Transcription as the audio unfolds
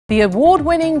The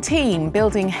award-winning team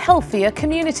building healthier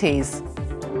communities.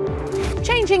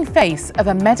 Changing face of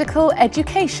a medical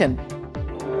education.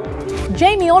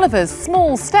 Jamie Oliver's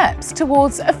small steps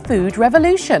towards a food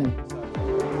revolution.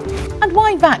 And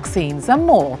why vaccines are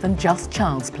more than just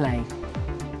child's play.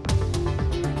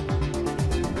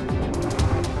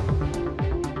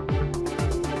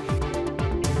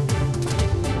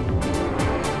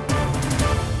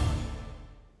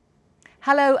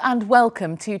 Hello and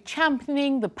welcome to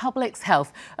Championing the Public's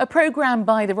Health, a programme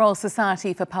by the Royal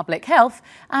Society for Public Health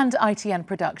and ITN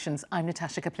Productions. I'm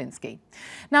Natasha Kaplinsky.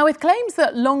 Now, with claims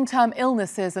that long-term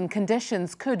illnesses and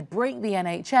conditions could break the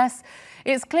NHS,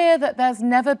 it's clear that there's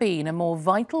never been a more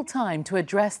vital time to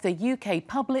address the UK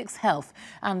public's health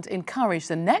and encourage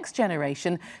the next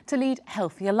generation to lead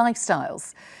healthier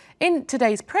lifestyles. In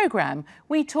today's programme,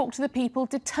 we talk to the people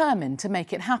determined to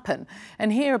make it happen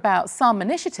and hear about some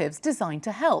initiatives designed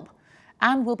to help.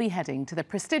 And we'll be heading to the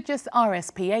prestigious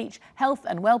RSPH Health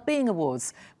and Wellbeing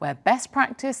Awards, where best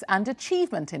practice and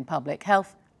achievement in public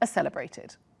health are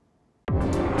celebrated.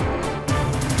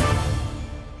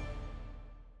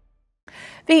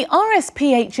 The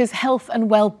RSPH's Health and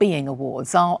Wellbeing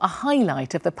Awards are a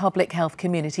highlight of the public health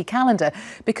community calendar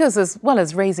because, as well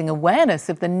as raising awareness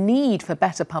of the need for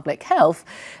better public health,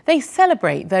 they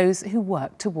celebrate those who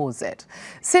work towards it.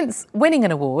 Since winning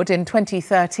an award in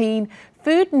 2013,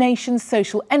 Food Nation's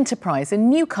social enterprise in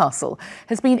Newcastle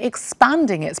has been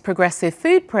expanding its progressive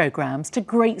food programmes to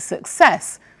great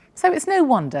success. So it's no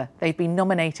wonder they've been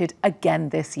nominated again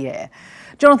this year.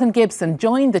 Jonathan Gibson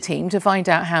joined the team to find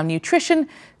out how nutrition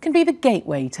can be the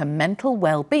gateway to mental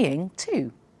well-being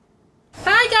too.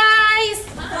 Hi guys!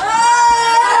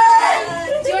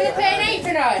 Hi! Do you want to put an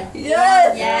apron on?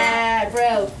 Yes! Yeah,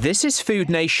 bro. This is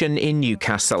Food Nation in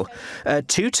Newcastle, a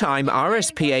two-time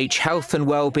RSPH Health and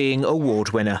Wellbeing Award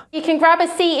winner. You can grab a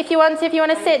seat if you want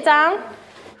to sit down.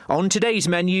 On today's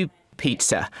menu,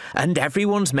 pizza, and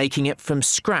everyone's making it from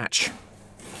scratch.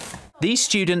 These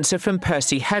students are from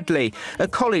Percy Headley, a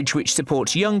college which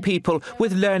supports young people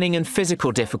with learning and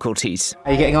physical difficulties. How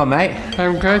are you getting on, mate?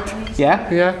 I'm good. Yeah?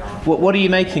 Yeah. What are you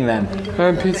making then?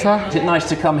 Pizza. Is it nice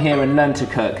to come here and learn to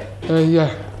cook?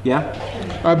 Yeah.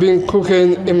 Yeah? I've been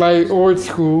cooking in my old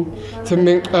school to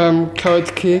make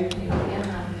carrot cake,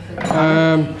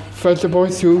 vegetable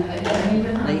soup,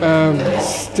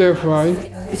 stir fry.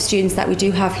 The students that we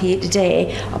do have here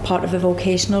today are part of a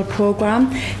vocational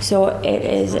programme, so it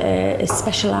is a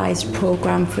specialised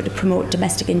programme to promote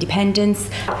domestic independence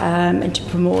and to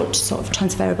promote sort of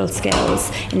transferable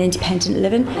skills in independent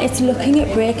living. It's looking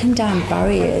at breaking down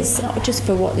barriers, not just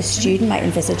for what the student might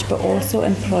envisage, but also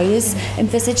employers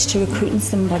envisage to recruiting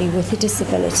somebody with a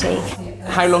disability.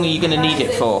 How long are you going to need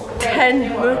it for? 10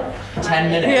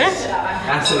 minutes? Yeah.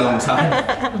 That's a long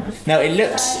time. Now, it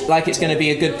looks like it's going to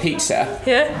be a good pizza.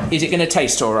 Yeah. Is it going to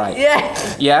taste all right?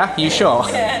 Yeah. Yeah? You sure?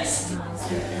 Yes.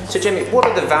 So, Jimmy, what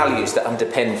are the values that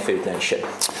underpin Food Nation?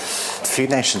 Food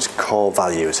Nation's core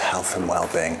value is health and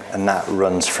well-being, and that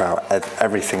runs throughout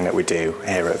everything that we do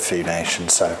here at Food Nation.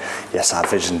 So yes, our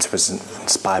vision was to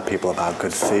inspire people about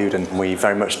good food, and we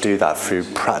very much do that through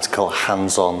practical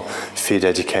hands-on food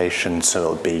education.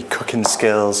 So it'll be cooking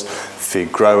skills,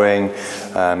 food growing,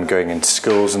 going into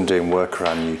schools and doing work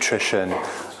around nutrition,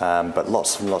 but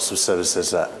lots and lots of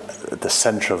services at the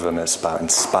centre of them. It's about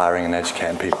inspiring and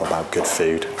educating people about good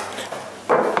food.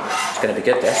 It's going to be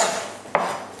good, this.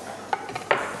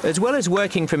 As well as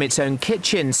working from its own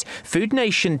kitchens, Food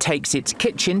Nation takes its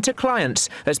kitchen to clients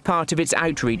as part of its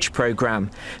outreach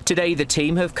programme. Today the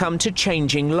team have come to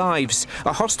Changing Lives,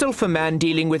 a hostel for men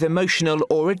dealing with emotional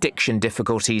or addiction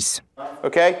difficulties.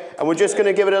 Okay, and we're just going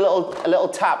to give it a little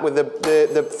tap with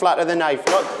the flat of the knife.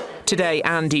 Look. Today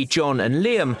Andy, John and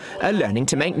Liam are learning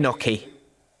to make gnocchi.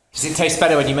 Does it taste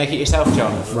better when you make it yourself,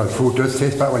 John? Well, food does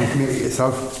taste better when you make it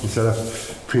yourself instead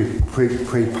of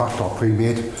pre-packed or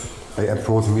pre-made. Like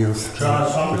frozen meals,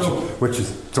 which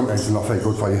is sometimes not very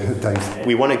good for you at times.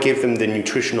 We want to give them the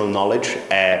nutritional knowledge,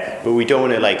 but we don't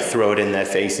want to like throw it in their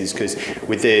faces, because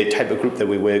with the type of group that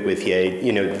we work with here,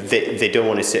 you know, they don't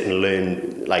want to sit and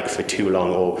learn like for too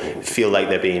long or feel like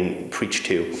they're being preached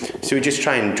to. So we just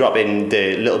try and drop in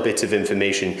the little bits of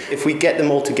information. If we get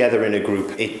them all together in a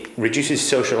group, it reduces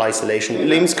social isolation.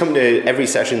 Liam's come to every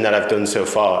session that I've done so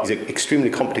far. He's an extremely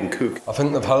competent cook. I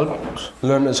think they've helped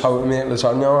learn us how to make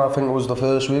lasagna. I think it was the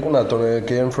first week, and I've done it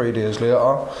again 3 days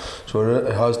later. So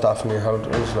it has definitely helped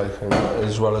us, like,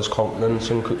 as well as confidence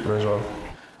in cooking as well.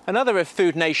 Another of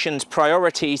Food Nation's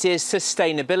priorities is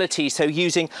sustainability, so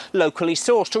using locally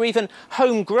sourced or even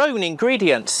homegrown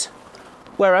ingredients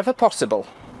wherever possible.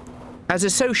 As a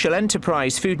social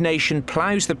enterprise, Food Nation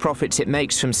ploughs the profits it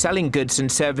makes from selling goods and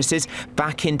services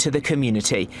back into the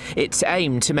community. It's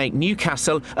aimed to make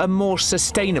Newcastle a more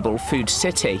sustainable food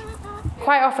city.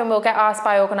 Quite often we'll get asked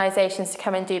by organisations to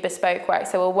come and do bespoke work,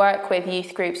 so we'll work with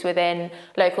youth groups within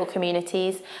local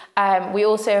communities. We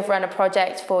also have run a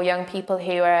project for young people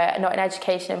who are not in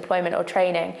education, employment or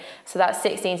training, so that's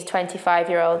 16 to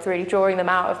 25-year-olds, really drawing them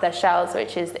out of their shells,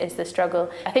 which is the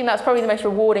struggle. I think that's probably the most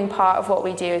rewarding part of what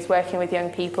we do, is working with young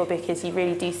people, because you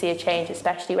really do see a change,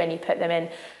 especially when you put them in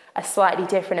a slightly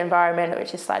different environment,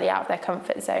 which is slightly out of their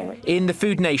comfort zone. In the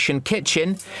Food Nation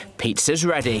kitchen, pizza's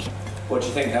ready. What do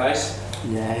you think, guys?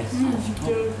 Yes.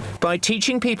 By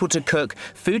teaching people to cook,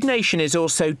 Food Nation is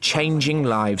also changing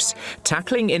lives,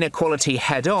 tackling inequality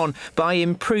head-on by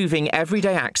improving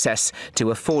everyday access to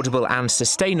affordable and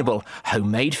sustainable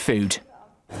homemade food.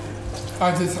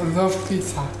 I just love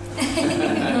pizza.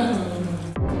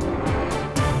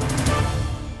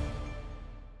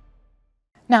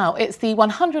 Now, it's the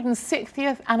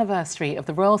 160th anniversary of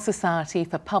the Royal Society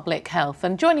for Public Health,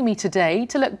 and joining me today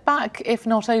to look back, if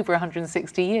not over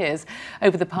 160 years,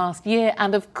 over the past year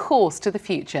and of course to the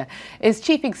future, is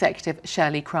Chief Executive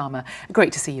Shirley Kramer.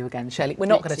 Great to see you again, Shirley. We're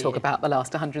not going to talk about the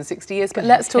last 160 years, but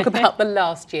let's talk about the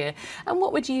last year. And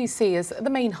what would you see as the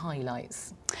main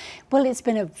highlights? Well, it's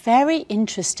been a very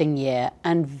interesting year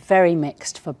and very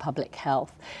mixed for public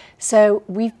health. So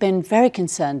we've been very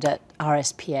concerned at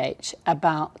RSPH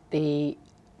about the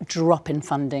drop in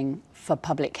funding for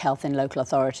public health in local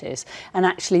authorities. And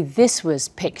actually this was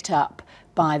picked up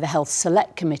by the Health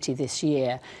Select Committee this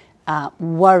year,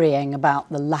 worrying about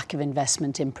the lack of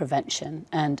investment in prevention.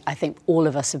 And I think all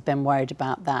of us have been worried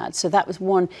about that. So that was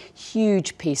one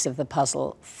huge piece of the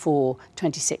puzzle for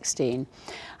 2016.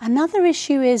 Another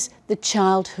issue is the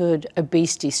childhood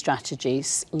obesity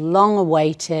strategies, long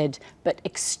awaited, but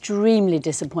extremely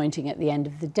disappointing at the end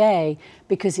of the day,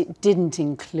 because it didn't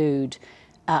include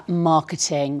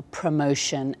marketing,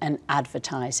 promotion and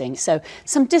advertising. So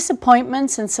some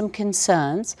disappointments and some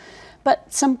concerns.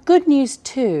 But some good news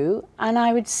too, and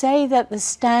I would say that the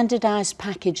standardised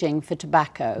packaging for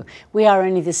tobacco, we are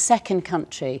only the second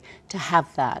country to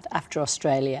have that after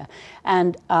Australia.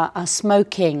 And our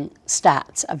smoking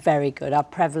stats are very good. Our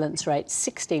prevalence rate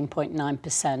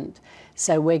 16.9%.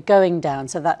 So we're going down.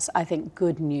 So that's, I think,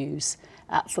 good news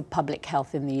for public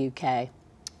health in the UK.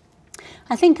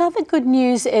 I think other good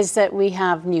news is that we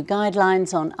have new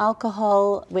guidelines on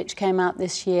alcohol, which came out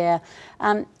this year.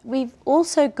 We've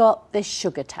also got this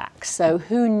sugar tax. So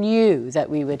who knew that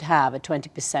we would have a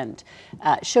 20%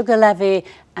 sugar levy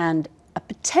and a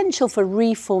potential for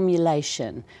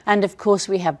reformulation? And of course,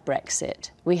 we have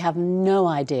Brexit. We have no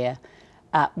idea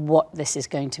what this is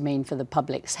going to mean for the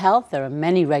public's health. There are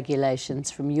many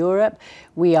regulations from Europe.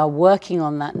 We are working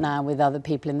on that now with other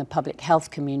people in the public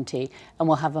health community, and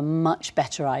we'll have a much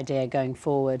better idea going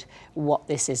forward what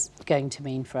this is going to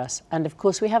mean for us. And of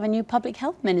course, we have a new public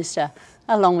health minister,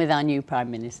 along with our new Prime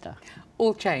Minister.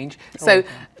 All change. So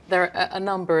there are a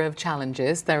number of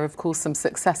challenges. There are, of course, some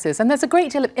successes, and there's a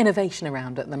great deal of innovation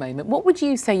around at the moment. What would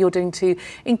you say you're doing to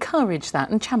encourage that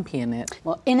and champion it?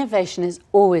 Well, innovation has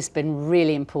always been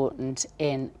really important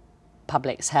in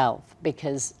public's health,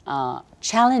 because our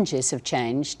challenges have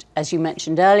changed. As you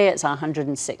mentioned earlier, it's our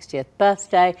 160th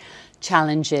birthday.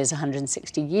 Challenges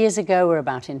 160 years ago were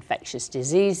about infectious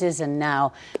diseases, and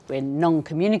now we're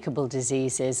non-communicable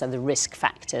diseases are the risk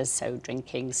factors, so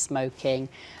drinking, smoking,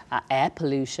 air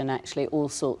pollution, actually all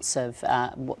sorts of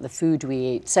what the food we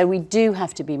eat. So we do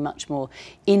have to be much more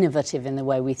innovative in the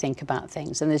way we think about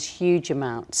things, and there's huge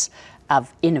amounts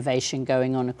of innovation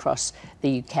going on across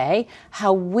the UK.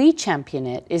 How we champion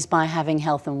it is by having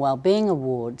health and wellbeing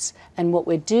awards, and what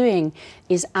we're doing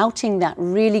is outing that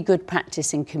really good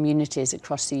practice in communities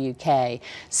across the UK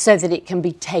so that it can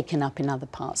be taken up in other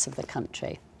parts of the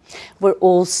country. We're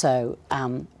also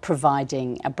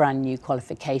providing a brand new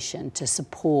qualification to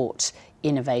support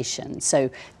innovation,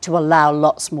 so to allow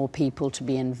lots more people to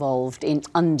be involved in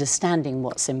understanding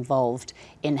what's involved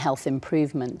in health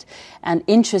improvement. And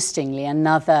interestingly,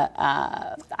 another,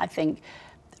 I think,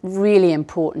 really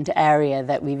important area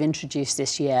that we've introduced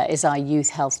this year is our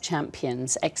Youth Health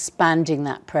Champions, expanding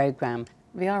that programme.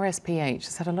 The RSPH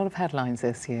has had a lot of headlines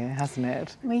this year, hasn't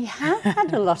it? We have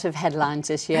had a lot of headlines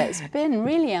this year. It's been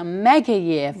really a mega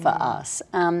year for us.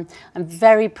 I'm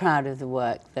very proud of the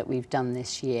work that we've done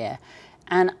this year.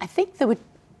 And I think there were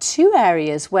two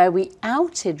areas where we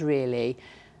outed really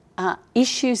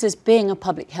issues as being a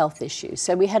public health issue.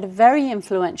 So we had a very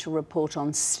influential report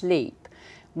on sleep,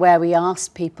 where we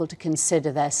asked people to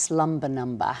consider their slumber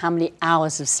number, how many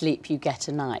hours of sleep you get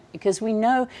a night, because we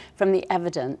know from the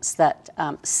evidence that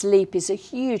sleep is a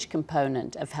huge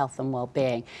component of health and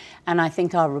well-being. And I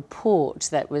think our report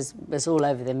that was all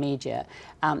over the media,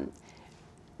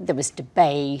 there was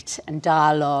debate and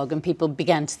dialogue and people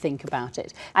began to think about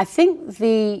it. I think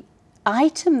the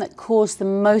item that caused the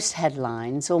most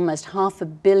headlines, almost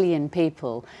 500 million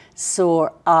people saw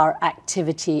our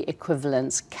activity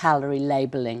equivalence calorie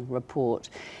labelling report.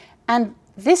 And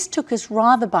this took us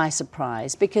rather by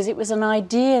surprise because it was an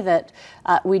idea that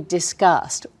we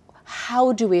discussed.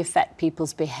 How do we affect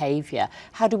people's behaviour?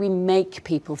 How do we make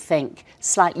people think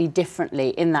slightly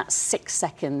differently in that 6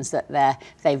 seconds that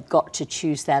they've got to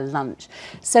choose their lunch?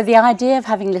 So the idea of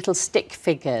having little stick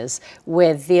figures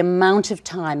with the amount of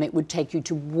time it would take you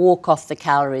to walk off the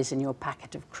calories in your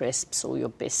packet of crisps or your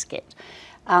biscuit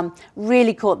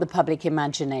really caught the public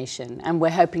imagination, and we're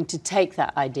hoping to take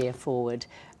that idea forward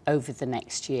over the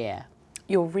next year.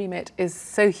 Your remit is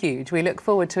so huge. We look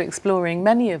forward to exploring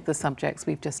many of the subjects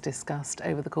we've just discussed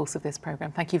over the course of this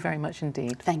programme. Thank you very much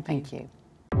indeed. Thank you.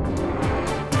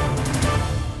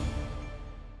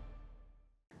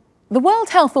 The World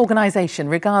Health Organization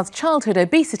regards childhood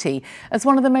obesity as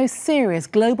one of the most serious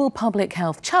global public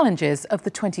health challenges of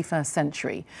the 21st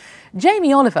century.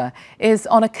 Jamie Oliver is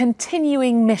on a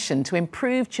continuing mission to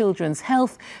improve children's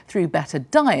health through better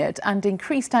diet and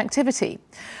increased activity.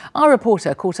 Our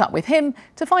reporter caught up with him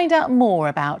to find out more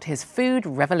about his food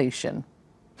revolution.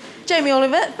 Jamie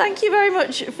Oliver, thank you very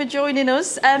much for joining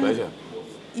us. Pleasure.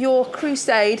 Your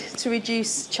crusade to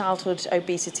reduce childhood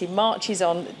obesity marches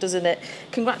on, doesn't it?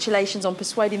 Congratulations on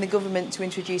persuading the government to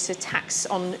introduce a tax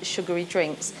on sugary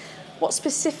drinks. What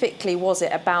specifically was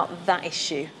it about that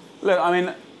issue? Look, I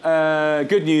mean,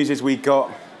 good news is we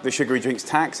got the sugary drinks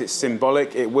tax. It's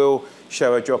symbolic. It will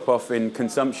show a drop-off in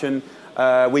consumption.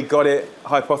 We got it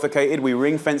hypothecated. We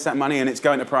ring-fenced that money, and it's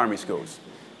going to primary schools.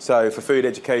 So for food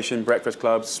education, breakfast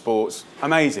clubs, sports,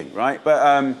 amazing, right?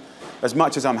 But as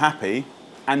much as I'm happy,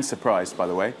 and surprised, by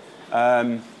the way,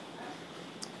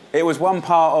 it was one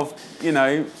part of, you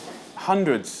know,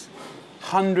 hundreds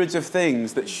of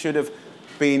things that should have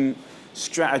been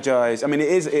strategized. I mean, it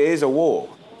is a war.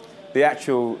 The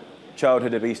actual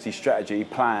childhood obesity strategy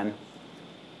plan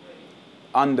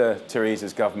under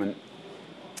Theresa's government,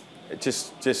 I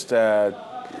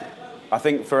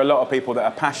think for a lot of people that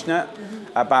are passionate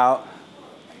about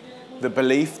the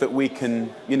belief that we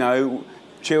can, you know,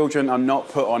 children are not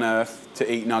put on earth to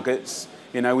eat nuggets.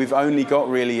 You know, we've only got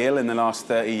really ill in the last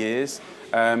 30 years.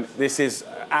 This is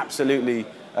absolutely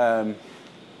an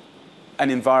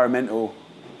environmental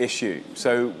issue.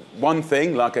 So one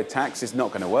thing, like a tax, is not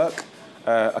going to work.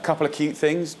 A couple of cute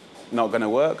things, not going to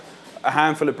work. A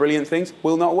handful of brilliant things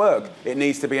will not work. It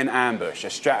needs to be an ambush, a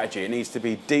strategy. It needs to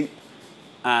be deep,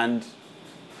 and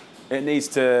it needs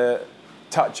to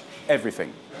touch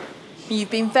everything.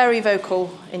 You've been very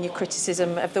vocal in your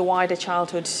criticism of the wider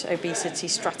childhood obesity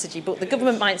strategy, but the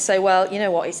government might say, well, you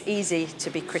know what, it's easy to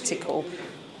be critical.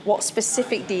 What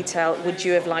specific detail would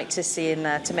you have liked to see in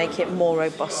there to make it more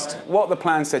robust? What the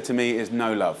plan said to me is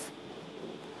no love.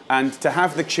 And to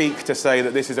have the cheek to say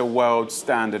that this is a world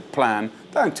standard plan,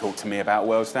 don't talk to me about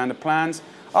world standard plans.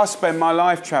 I spend my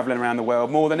life travelling around the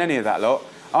world more than any of that lot.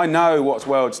 I know what's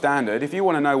world standard. If you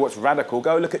want to know what's radical,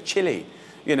 go look at Chile.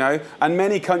 You know, and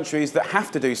many countries that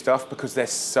have to do stuff because they're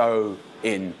so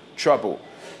in trouble.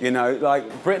 You know,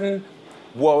 like Britain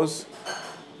was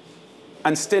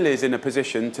and still is in a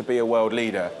position to be a world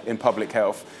leader in public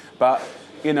health. But,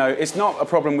 you know, it's not a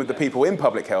problem with the people in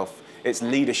public health, it's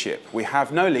leadership. We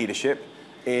have no leadership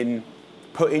in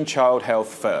putting child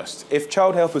health first. If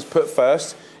child health was put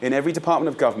first in every department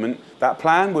of government, that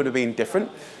plan would have been different.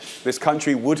 This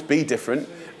country would be different,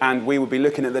 and we would be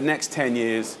looking at the next 10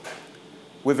 years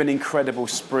with an incredible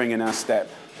spring in our step.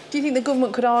 Do you think the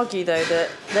government could argue, though,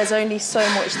 that there's only so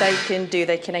much they can do?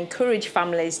 They can encourage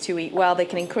families to eat well, they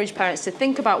can encourage parents to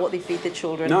think about what they feed their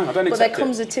children. No, I don't accept it. But there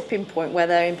comes a tipping point where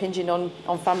they're impinging on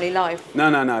family life.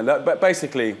 No. But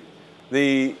basically,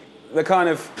 the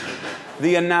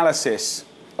analysis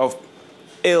of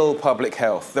ill public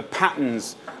health, the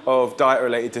patterns of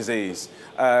diet-related disease,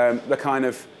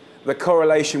 the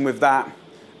correlation with that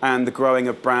and the growing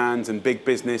of brands and big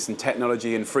business and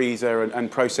technology and freezer and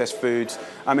processed foods.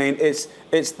 I mean, it's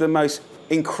the most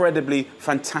incredibly,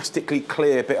 fantastically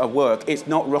clear bit of work. It's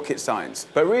not rocket science.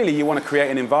 But really, you want to create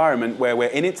an environment where we're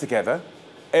in it together,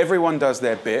 everyone does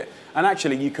their bit, and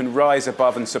actually you can rise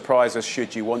above and surprise us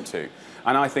should you want to.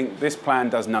 And I think this plan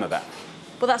does none of that.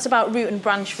 But that's about root and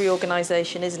branch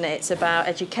reorganisation, isn't it? It's about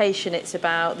education, it's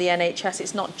about the NHS,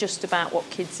 it's not just about what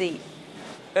kids eat.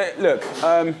 Look,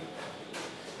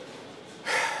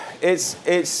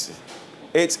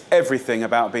 it's everything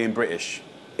about being British.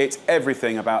 It's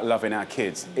everything about loving our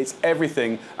kids. It's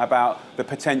everything about the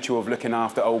potential of looking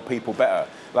after old people better.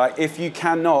 Like, if you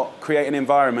cannot create an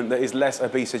environment that is less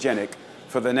obesogenic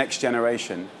for the next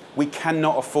generation, we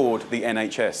cannot afford the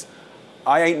NHS.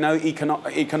 I ain't no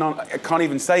I can't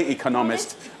even say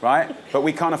economist, right? But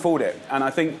we can't afford it. And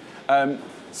I think, I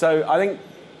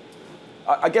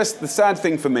guess the sad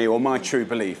thing for me, or my true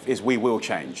belief, is we will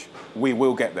change. We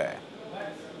will get there.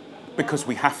 Because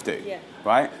we have to,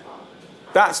 right?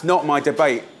 That's not my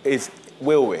debate, is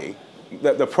will we?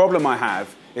 The problem I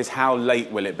have is how late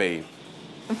will it be?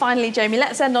 And finally, Jamie,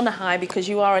 let's end on a high, because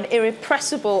you are an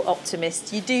irrepressible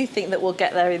optimist. You do think that we'll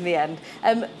get there in the end.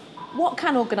 What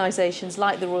can organisations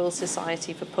like the Royal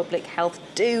Society for Public Health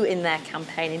do in their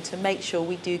campaigning to make sure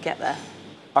we do get there?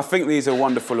 I think these are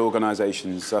wonderful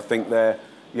organisations. I think they're,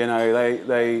 you know,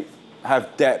 they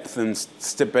have depth and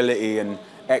stability and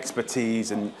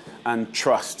expertise and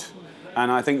trust. And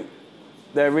I think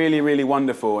they're really, really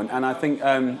wonderful. And I think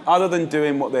other than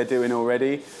doing what they're doing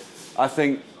already, I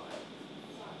think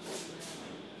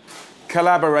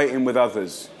collaborating with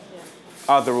others,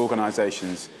 other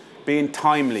organisations, being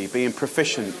timely, being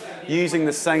proficient, using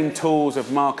the same tools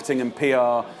of marketing and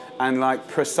PR and like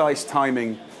precise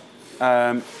timing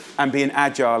and being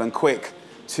agile and quick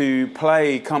to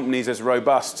play companies as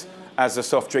robust as a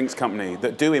soft drinks company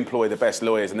that do employ the best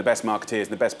lawyers and the best marketeers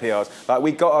and the best PRs. Like,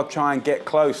 we've got to try and get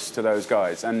close to those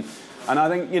guys. And I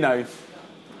think, you know,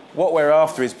 what we're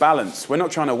after is balance. We're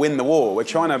not trying to win the war. We're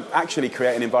trying to actually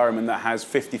create an environment that has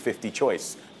 50-50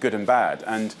 choice, good and bad.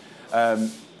 And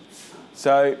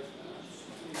so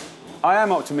I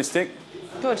am optimistic.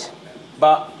 Good.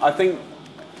 But I think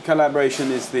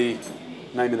collaboration is the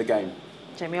name of the game.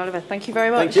 Jamie Oliver, thank you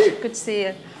very much. Thank you. Good to see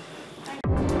you.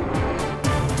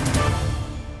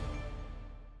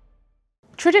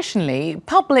 Traditionally,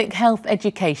 public health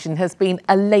education has been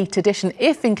a late addition,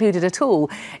 if included at all,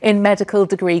 in medical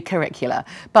degree curricula.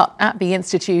 But at the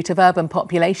Institute of Urban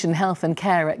Population Health and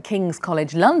Care at King's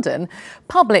College London,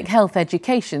 public health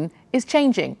education is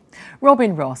changing.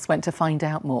 Robin Ross went to find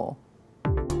out more.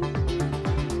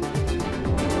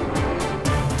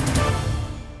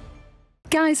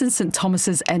 Guy's and St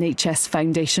Thomas's NHS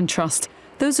Foundation Trust.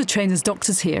 Those who train as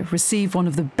doctors here receive one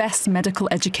of the best medical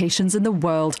educations in the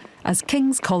world as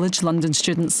King's College London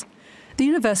students. The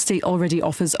university already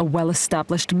offers a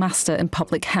well-established Master in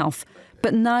Public Health,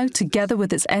 but now, together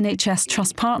with its NHS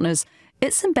Trust partners,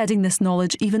 it's embedding this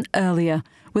knowledge even earlier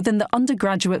within the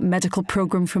undergraduate medical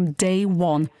programme from day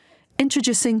one,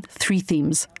 introducing 3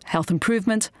 themes: health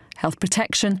improvement, health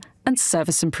protection and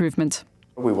service improvement.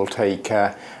 We will take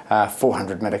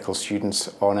 400 medical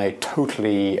students on a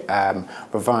totally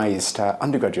revised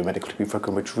undergraduate medical degree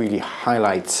programme, which really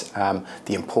highlights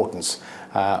the importance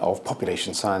of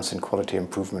population science and quality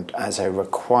improvement as a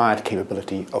required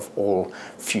capability of all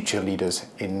future leaders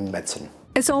in medicine.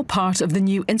 It's all part of the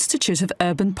new Institute of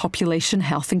Urban Population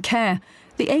Health and Care.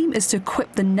 The aim is to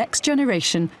equip the next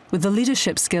generation with the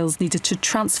leadership skills needed to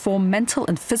transform mental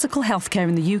and physical healthcare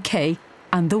in the UK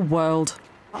and the world.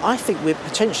 I think we're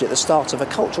potentially at the start of a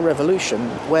cultural revolution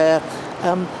where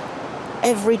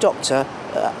every doctor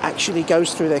actually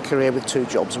goes through their career with 2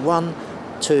 jobs. One,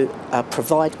 to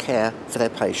provide care for their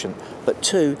patient, but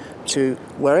 2, to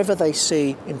wherever they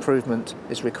see improvement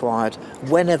is required,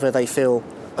 whenever they feel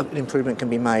an improvement can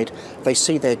be made, they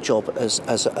see their job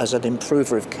as an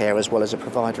improver of care as well as a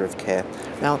provider of care.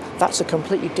 Now, that's a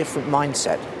completely different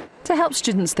mindset. To help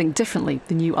students think differently,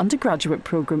 the new undergraduate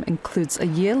programme includes a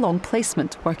year-long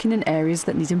placement working in areas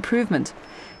that need improvement.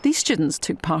 These students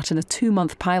took part in a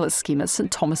 2-month pilot scheme at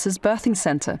St Thomas's Birthing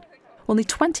Centre. Only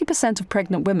 20% of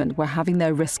pregnant women were having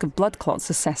their risk of blood clots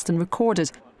assessed and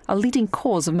recorded, a leading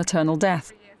cause of maternal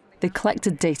death. They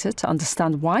collected data to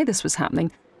understand why this was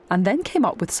happening and then came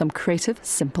up with some creative,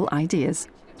 simple ideas.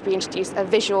 We introduced a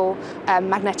visual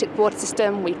magnetic board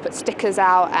system, we put stickers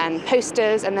out and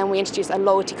posters, and then we introduced a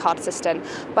loyalty card system.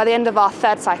 By the end of our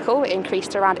 3rd cycle, it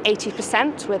increased to around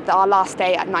 80%, with our last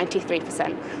day at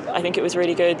 93%. I think it was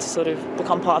really good to sort of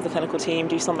become part of the clinical team,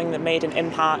 do something that made an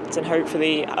impact and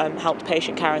hopefully helped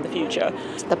patient care in the future.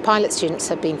 The pilot students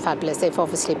have been fabulous. They've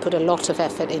obviously put a lot of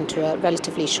effort into a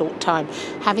relatively short time.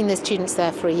 Having the students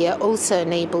there for a year also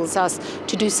enables us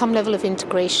to do some level of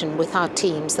integration with our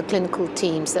teams, the clinical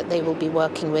teams that they will be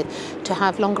working with, to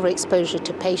have longer exposure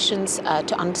to patients,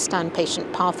 to understand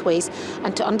patient pathways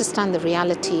and to understand the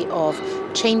reality of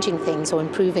changing things or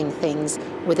improving things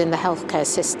within the healthcare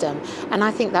system. And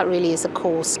I think that really is a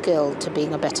core skill to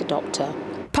being a better doctor.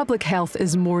 Public health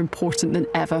is more important than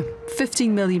ever.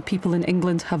 15 million people in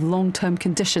England have long-term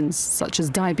conditions such as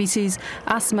diabetes,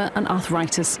 asthma and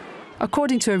arthritis.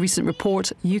 According to a recent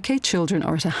report, UK children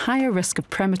are at a higher risk of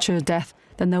premature death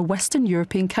than their Western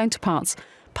European counterparts,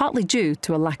 partly due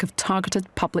to a lack of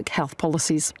targeted public health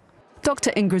policies.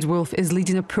 Dr. Ingrid Wolf is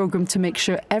leading a programme to make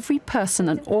sure every person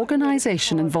and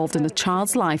organisation involved in a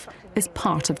child's life is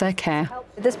part of their care.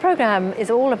 This programme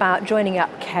is all about joining up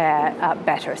care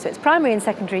better. So it's primary and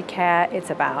secondary care,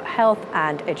 it's about health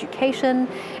and education,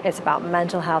 it's about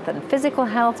mental health and physical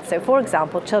health. So for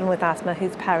example, children with asthma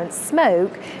whose parents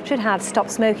smoke should have stop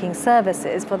smoking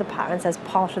services for the parents as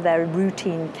part of their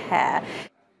routine care.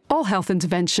 All health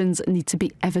interventions need to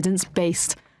be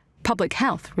evidence-based. Public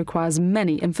health requires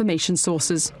many information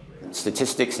sources.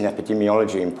 Statistics and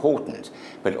epidemiology are important,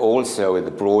 but also the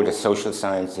broader social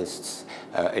scientists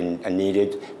are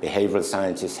needed, behavioural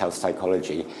scientists, health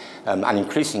psychology, and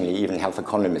increasingly even health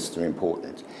economists are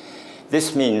important.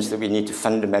 This means that we need to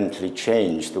fundamentally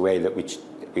change the way that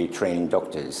we train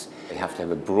doctors. They have to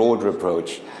have a broader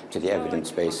approach to the evidence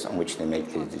base on which they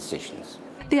make their decisions.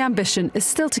 The ambition is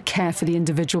still to care for the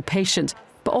individual patient,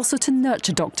 but also to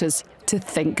nurture doctors to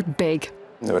think big.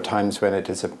 There are times when it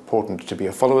is important to be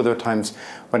a follower, there are times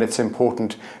when it's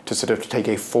important to sort of take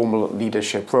a formal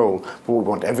leadership role. But what we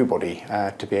want everybody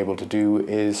to be able to do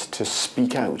is to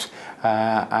speak out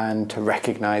and to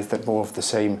recognise that more of the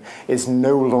same is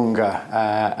no longer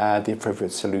the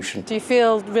appropriate solution. Do you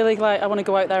feel really like I want to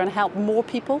go out there and help more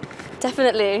people?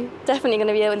 Definitely going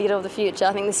to be a leader of the future.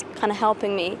 I think this is kind of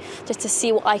helping me just to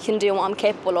see what I can do and what I'm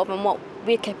capable of and what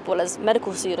we're capable as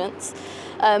medical students.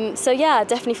 So yeah,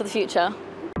 definitely for the future.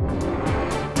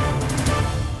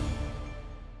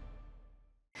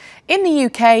 In the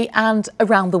UK and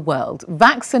around the world,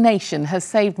 vaccination has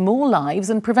saved more lives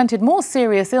and prevented more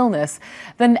serious illness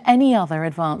than any other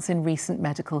advance in recent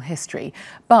medical history.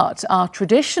 But our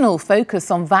traditional focus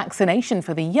on vaccination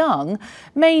for the young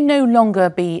may no longer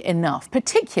be enough,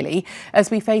 particularly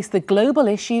as we face the global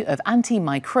issue of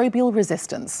antimicrobial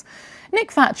resistance.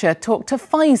 Nick Thatcher talked to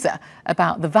Pfizer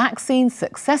about the vaccine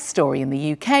success story in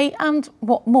the UK and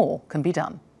what more can be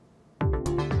done.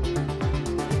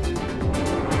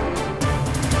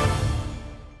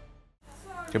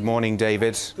 Good morning,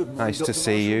 David. Good morning, nice Dr. to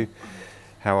see you.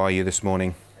 How are you this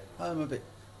morning? I'm a bit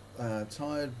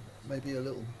tired, maybe a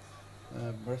little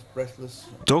breathless.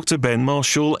 Dr. Ben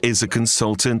Marshall is a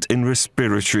consultant in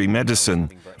respiratory medicine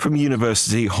from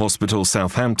University Hospital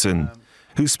Southampton,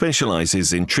 who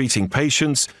specialises in treating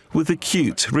patients with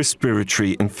acute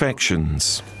respiratory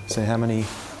infections. So how many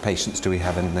patients do we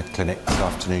have in the clinic this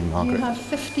afternoon, Margaret? You have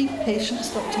 50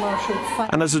 patients, Dr. Marshall.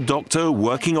 And as a doctor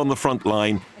working on the front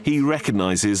line, he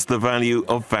recognises the value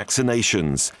of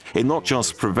vaccinations in not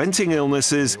just preventing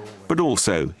illnesses, but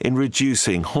also in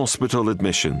reducing hospital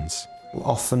admissions.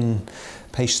 Often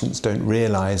patients don't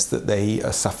realise that they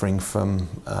are suffering from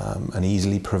an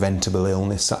easily preventable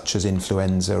illness such as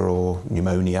influenza or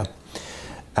pneumonia.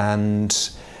 And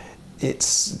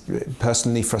it's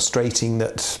personally frustrating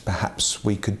that perhaps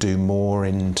we could do more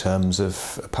in terms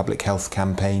of public health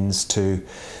campaigns to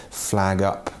flag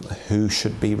up who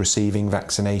should be receiving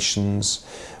vaccinations,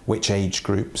 which age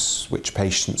groups, which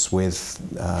patients with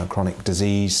chronic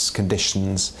disease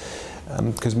conditions,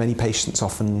 because many patients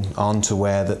often aren't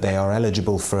aware that they are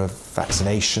eligible for a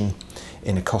vaccination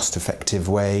in a cost-effective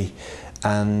way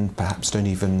and perhaps don't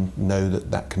even know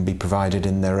that that can be provided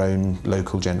in their own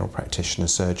local general practitioner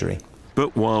surgery.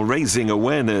 But while raising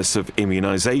awareness of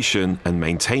immunisation and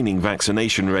maintaining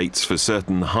vaccination rates for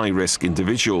certain high-risk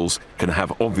individuals can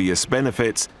have obvious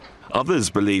benefits, others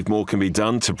believe more can be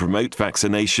done to promote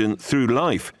vaccination through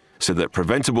life so that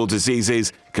preventable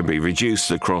diseases can be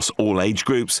reduced across all age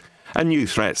groups and new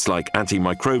threats like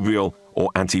antimicrobial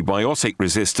or antibiotic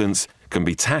resistance can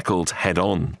be tackled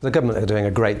head-on. The government are doing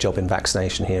a great job in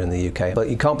vaccination here in the UK, but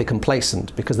you can't be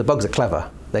complacent because the bugs are clever.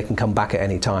 They can come back at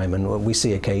any time, and we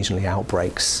see occasionally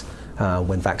outbreaks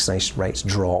when vaccination rates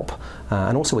drop.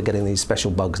 And also we're getting these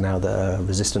special bugs now that are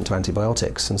resistant to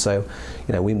antibiotics. And so,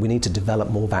 you know, we need to develop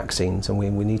more vaccines, and we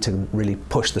need to really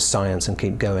push the science and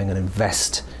keep going and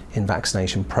invest in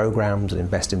vaccination programs and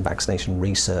invest in vaccination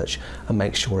research and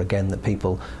make sure again that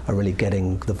people are really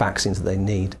getting the vaccines that they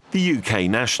need. The UK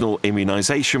National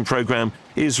Immunisation Programme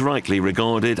is rightly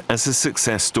regarded as a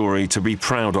success story to be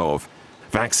proud of.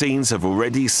 Vaccines have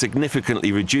already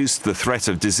significantly reduced the threat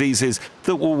of diseases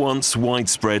that were once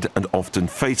widespread and often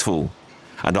fatal.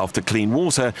 And after clean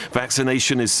water,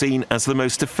 vaccination is seen as the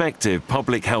most effective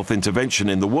public health intervention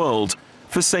in the world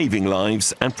for saving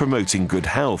lives and promoting good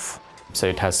health. So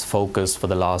it has focused for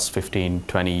the last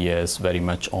 15-20 years very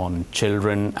much on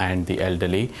children and the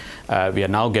elderly. We are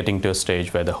now getting to a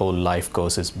stage where the whole life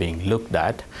course is being looked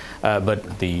at,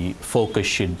 but the focus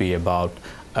should be about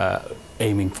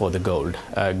aiming for the gold,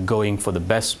 going for the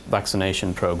best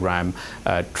vaccination program,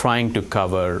 trying to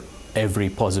cover every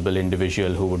possible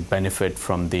individual who would benefit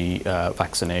from the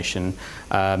vaccination,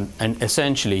 and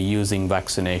essentially using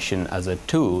vaccination as a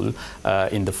tool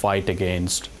in the fight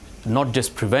against not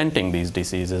just preventing these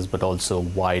diseases, but also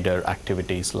wider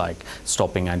activities like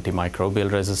stopping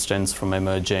antimicrobial resistance from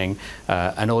emerging,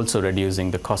 and also reducing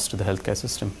the cost to the healthcare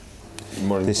system.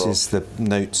 This is the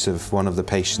notes of one of the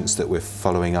patients that we're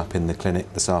following up in the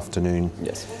clinic this afternoon,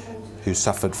 who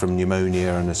suffered from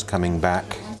pneumonia and is coming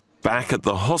back. Back at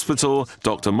the hospital,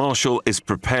 Dr. Marshall is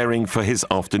preparing for his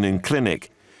afternoon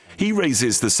clinic. He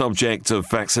raises the subject of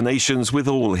vaccinations with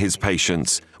all his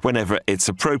patients, whenever it's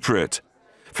appropriate.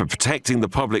 For protecting the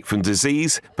public from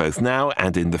disease, both now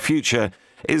and in the future,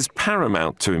 is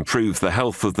paramount to improve the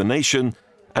health of the nation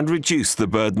and reduce the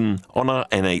burden on our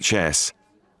NHS.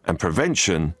 And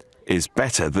prevention is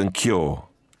better than cure.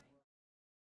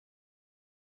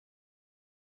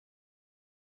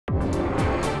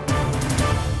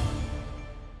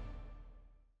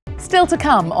 Still to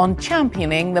come on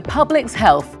championing the public's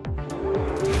health,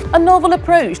 a novel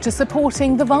approach to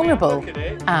supporting the vulnerable,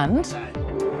 and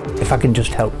if I can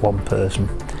just help one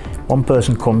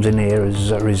person comes in here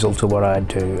as a result of what I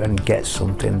do and gets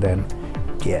something, then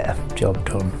yeah, job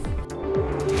done.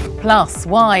 Plus,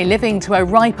 why living to a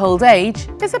ripe old age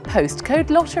is a postcode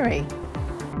lottery.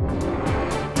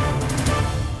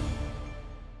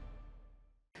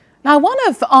 Now, one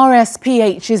of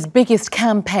RSPH's biggest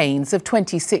campaigns of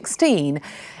 2016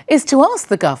 is to ask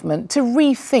the government to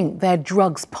rethink their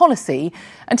drugs policy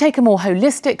and take a more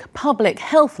holistic public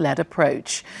health-led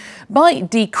approach. By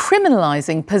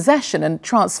decriminalising possession and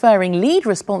transferring lead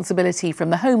responsibility from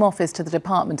the Home Office to the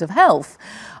Department of Health,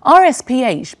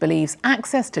 RSPH believes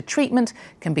access to treatment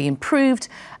can be improved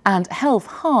and health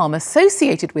harm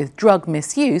associated with drug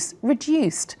misuse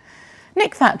reduced.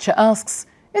 Nick Thatcher asks,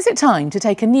 is it time to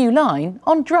take a new line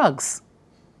on drugs?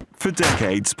 For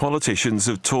decades, politicians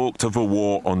have talked of a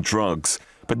war on drugs,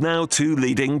 but now two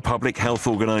leading public health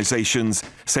organisations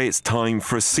say it's time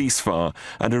for a ceasefire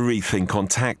and a rethink on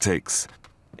tactics.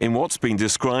 In what's been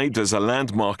described as a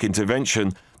landmark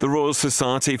intervention, the Royal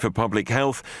Society for Public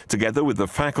Health, together with the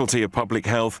Faculty of Public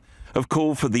Health, have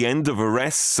called for the end of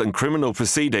arrests and criminal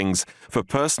proceedings for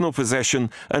personal possession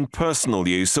and personal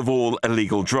use of all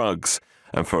illegal drugs,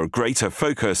 and for a greater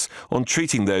focus on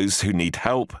treating those who need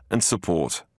help and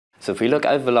support. So if we look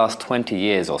over the last 20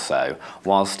 years or so,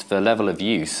 whilst the level of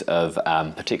use of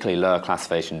particularly lower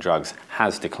classification drugs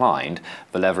has declined,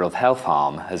 the level of health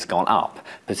harm has gone up,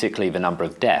 particularly the number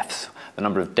of deaths. The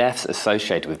number of deaths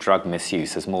associated with drug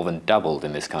misuse has more than doubled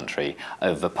in this country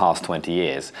over the past 20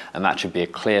 years, and that should be a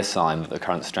clear sign that the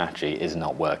current strategy is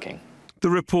not working. The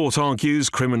report argues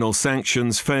criminal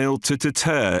sanctions fail to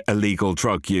deter illegal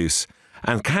drug use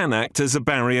and can act as a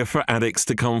barrier for addicts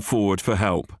to come forward for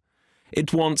help.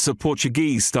 It wants a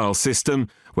Portuguese-style system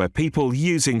where people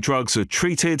using drugs are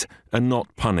treated and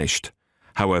not punished.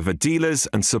 However, dealers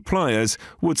and suppliers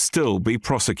would still be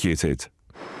prosecuted.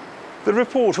 The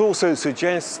report also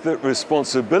suggests that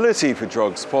responsibility for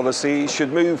drugs policy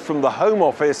should move from the Home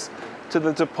Office to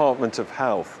the Department of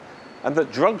Health, and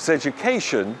that drugs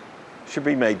education should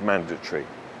be made mandatory.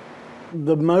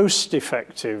 The most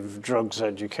effective drugs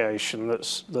education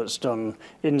that's done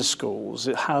in schools,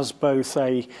 it has both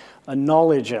a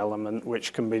knowledge element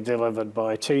which can be delivered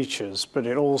by teachers, but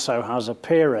it also has a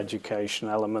peer education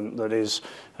element that is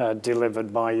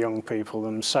delivered by young people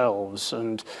themselves,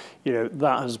 and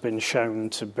that has been shown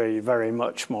to be very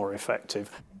much more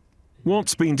effective.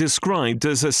 What's been described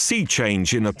as a sea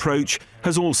change in approach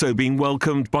has also been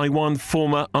welcomed by one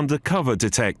former undercover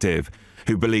detective,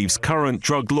 who believes current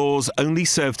drug laws only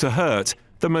serve to hurt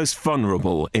the most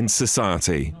vulnerable in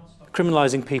society.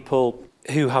 Criminalising people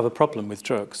who have a problem with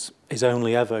drugs is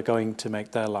only ever going to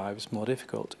make their lives more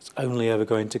difficult. It's only ever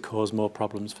going to cause more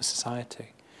problems for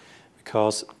society.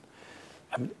 Because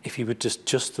if you were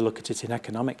just to look at it in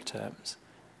economic terms,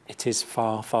 it is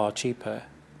far, far cheaper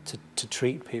to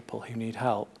treat people who need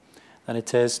help than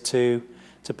it is to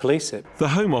police it. The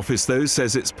Home Office, though,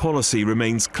 says its policy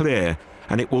remains clear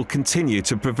and it will continue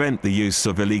to prevent the use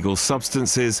of illegal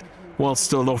substances while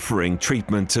still offering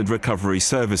treatment and recovery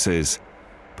services.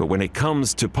 But when it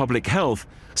comes to public health,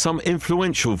 some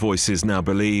influential voices now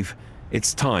believe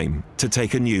it's time to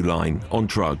take a new line on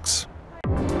drugs.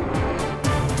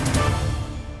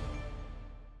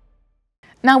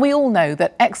 Now, we all know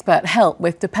that expert help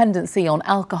with dependency on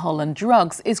alcohol and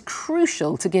drugs is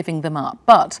crucial to giving them up.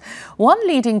 But one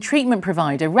leading treatment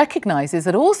provider recognises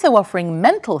that also offering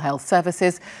mental health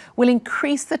services will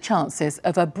increase the chances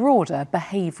of a broader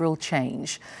behavioural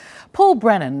change. Paul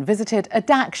Brennan visited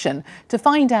Addaction to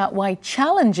find out why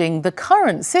challenging the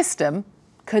current system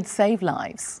could save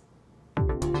lives.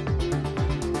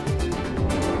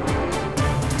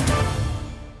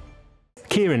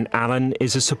 Kieran Allen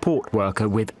is a support worker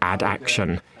with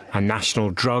Addaction, a national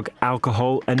drug,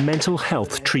 alcohol and mental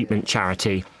health treatment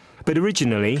charity. But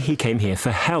originally he came here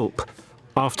for help.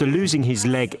 After losing his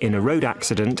leg in a road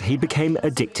accident, he became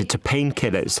addicted to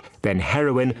painkillers, then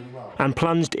heroin, and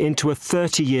plunged into a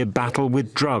 30-year battle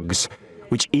with drugs,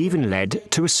 which even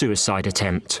led to a suicide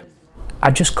attempt.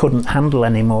 I just couldn't handle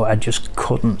anymore. I just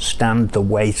couldn't stand the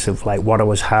weight of what I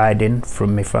was hiding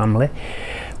from my family.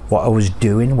 What I was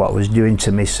doing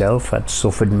to myself. I'd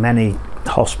suffered many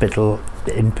hospital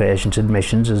inpatient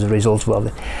admissions as a result of all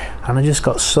this. And I just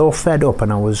got so fed up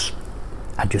and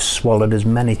I just swallowed as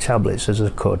many tablets as I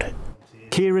could.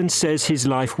 Kieran says his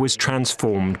life was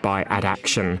transformed by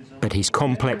Addaction, but his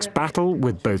complex battle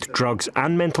with both drugs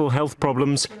and mental health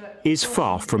problems is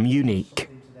far from unique.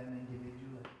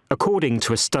 According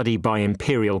to a study by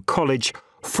Imperial College,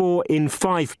 4 in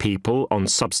 5 people on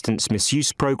substance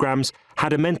misuse programs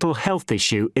had a mental health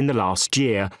issue in the last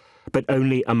year, but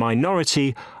only a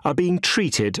minority are being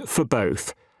treated for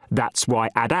both. That's why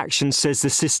Addaction says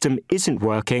the system isn't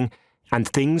working and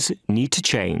things need to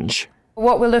change.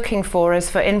 What we're looking for is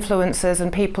for influencers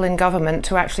and people in government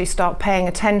to actually start paying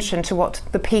attention to what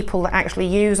the people that actually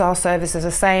use our services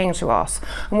are saying to us.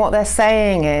 And what they're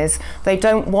saying is they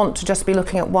don't want to just be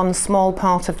looking at one small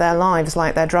part of their lives,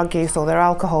 like their drug use or their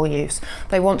alcohol use.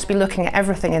 They want to be looking at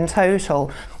everything in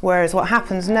total. Whereas what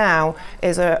happens now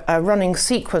is a running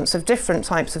sequence of different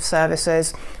types of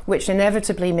services, which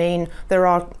inevitably mean there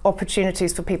are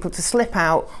opportunities for people to slip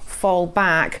out, fall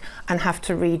back, and have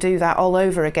to redo that all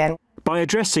over again. By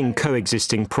addressing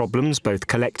coexisting problems both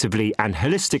collectively and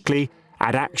holistically,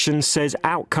 Addaction says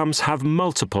outcomes have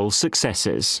multiple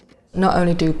successes. Not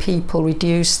only do people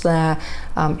reduce their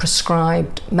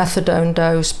prescribed methadone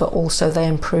dose, but also they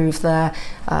improve their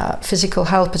physical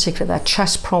health, particularly their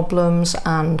chest problems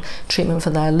and treatment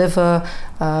for their liver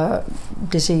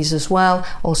disease as well.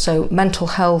 Also mental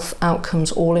health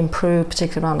outcomes all improve,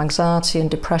 particularly around anxiety and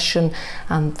depression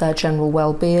and their general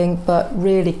well-being. But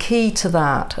really key to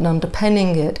that and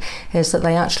underpinning it is that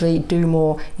they actually do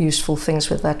more useful things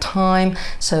with their time.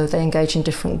 So they engage in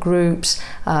different groups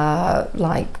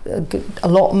like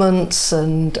allotments,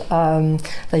 and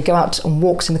they go out on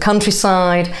walks in the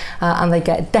countryside and they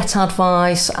get debt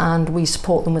advice, and we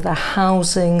support them with their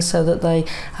housing so that they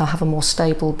have a more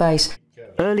stable base.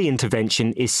 Early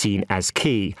intervention is seen as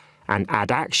key, and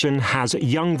Addaction has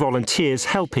young volunteers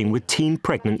helping with teen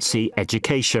pregnancy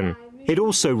education. It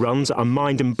also runs a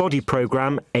mind and body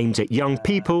programme aimed at young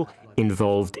people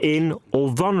involved in or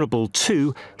vulnerable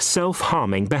to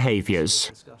self-harming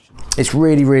behaviours. It's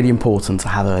really, really important to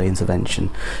have early intervention.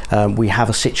 We have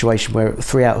a situation where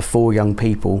 3 out of 4 young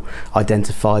people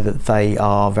identify that they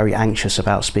are very anxious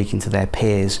about speaking to their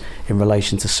peers in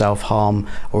relation to self-harm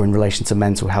or in relation to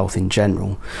mental health in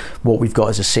general. What we've got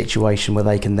is a situation where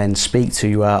they can then speak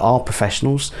to our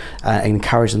professionals and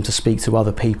encourage them to speak to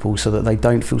other people so that they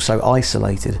don't feel so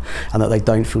isolated and that they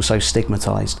don't feel so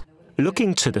stigmatised.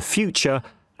 Looking to the future,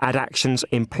 Addaction's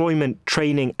employment,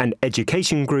 training and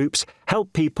education groups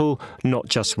help people not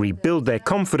just rebuild their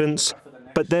confidence,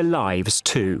 but their lives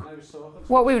too.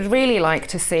 What we would really like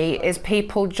to see is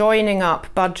people joining up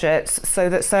budgets so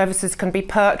that services can be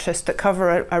purchased that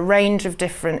cover a range of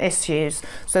different issues,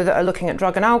 so that are looking at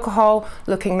drug and alcohol,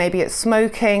 looking maybe at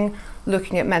smoking,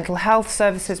 looking at mental health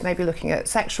services, maybe looking at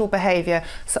sexual behaviour.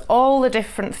 So all the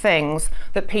different things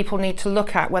that people need to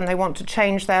look at when they want to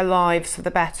change their lives for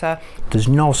the better. There's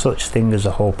no such thing as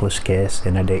a hopeless case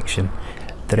in addiction.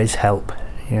 There is help,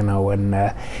 and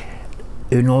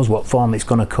who knows what form it's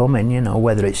going to come in,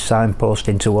 whether it's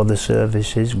signposting to other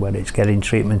services, whether it's getting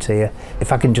treatment here.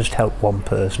 If I can just help one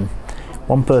person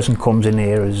comes in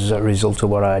here as a result of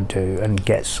what I do and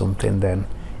gets something, then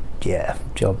yeah,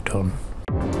 job done.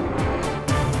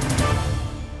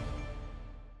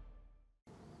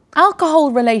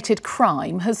 Alcohol-related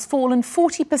crime has fallen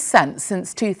 40%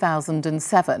 since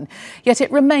 2007, yet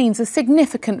it remains a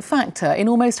significant factor in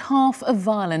almost half of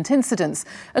violent incidents,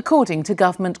 according to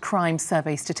government crime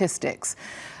survey statistics.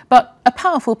 But a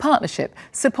powerful partnership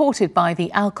supported by the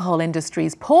alcohol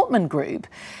industry's Portman Group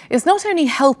is not only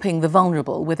helping the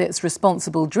vulnerable with its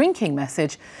responsible drinking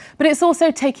message, but it's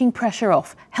also taking pressure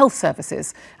off health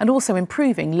services and also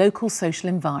improving local social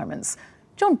environments.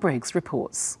 John Briggs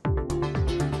reports.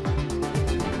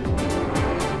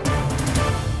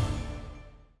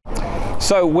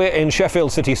 So we're in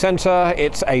Sheffield city centre.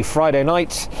 It's a Friday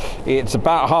night. It's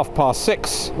about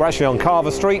 6:30. We're actually on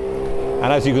Carver Street,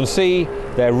 and as you can see,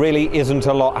 there really isn't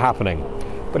a lot happening.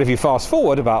 But if you fast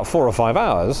forward about 4 or 5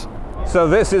 hours, so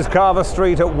this is Carver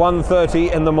Street at 1:30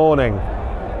 in the morning.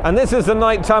 And this is the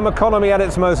nighttime economy at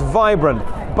its most vibrant.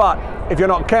 But if you're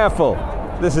not careful,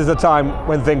 this is a time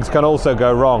when things can also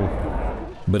go wrong.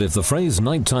 But if the phrase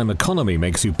nighttime economy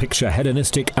makes you picture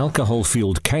hedonistic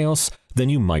alcohol-fueled chaos, then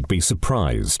you might be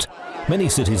surprised. Many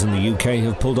cities in the UK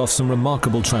have pulled off some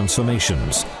remarkable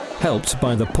transformations, helped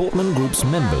by the Portman Group's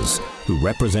members, who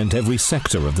represent every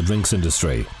sector of the drinks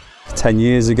industry. 10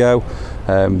 years ago,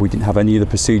 we didn't have any of the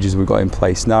procedures we've got in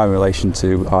place now in relation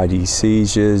to ID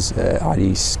seizures,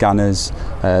 ID scanners,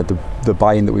 the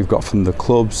buy-in that we've got from the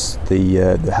clubs,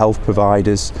 the health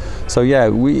providers. So yeah,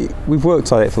 we've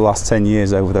worked on it for the last 10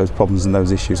 years over those problems and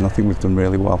those issues, and I think we've done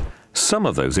really well. Some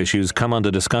of those issues come under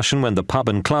discussion when the pub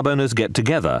and club owners get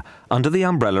together under the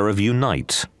umbrella of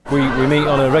Unite. We meet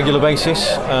on a regular basis,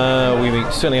 we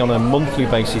meet certainly on a monthly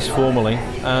basis formally,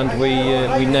 and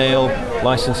we nail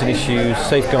licensing issues,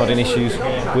 safeguarding issues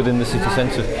within the city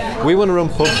centre. We want to run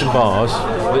pubs and bars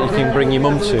that you can bring your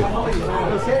mum to.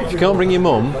 If you can't bring your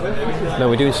mum, then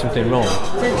we're doing something wrong.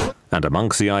 And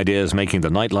amongst the ideas making the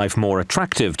nightlife more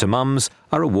attractive to mums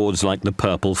are awards like the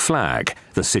Purple Flag,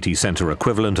 the city centre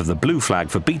equivalent of the Blue Flag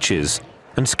for beaches,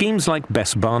 and schemes like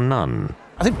Best Bar None.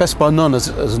 I think Best Bar None as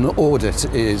an audit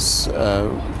is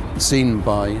seen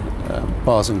by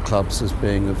bars and clubs as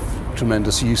being of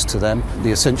tremendous use to them.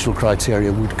 The essential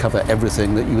criteria would cover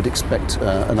everything that you would expect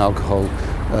an alcohol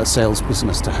sales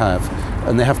business to have,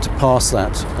 and they have to pass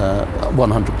that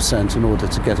 100% in order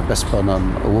to get a Best Bar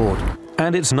None award.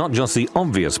 And it's not just the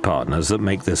obvious partners that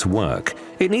make this work.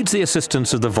 It needs the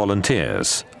assistance of the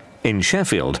volunteers. In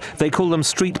Sheffield, they call them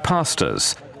street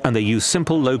pastors, and they use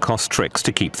simple low-cost tricks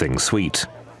to keep things sweet.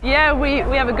 Yeah, we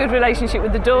have a good relationship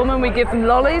with the doorman. We give them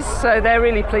lollies, so they're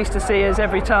really pleased to see us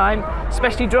every time,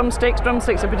 especially drumsticks.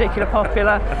 Drumsticks are particularly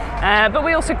popular. But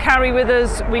we also carry with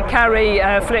us, we carry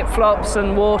flip-flops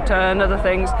and water and other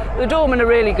things. The doormen are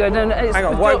really good. And hang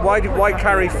on, why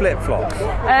carry flip-flops?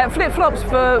 Flip-flops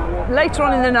for later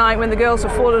on in the night when the girls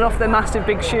have fallen off their massive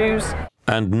big shoes.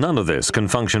 And none of this can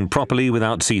function properly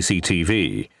without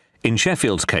CCTV. In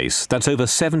Sheffield's case, that's over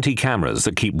 70 cameras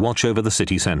that keep watch over the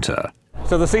city centre.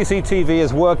 So the CCTV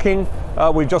is working.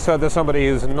 We've just heard there's somebody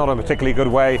who's not in a particularly good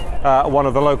way at one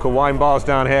of the local wine bars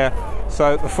down here.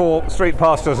 So the 4 street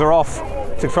pastors are off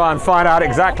to try and find out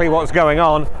exactly what's going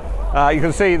on. You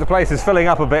can see the place is filling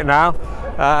up a bit now,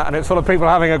 and it's full of people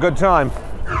having a good time.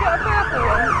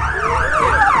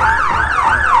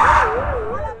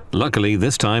 Luckily,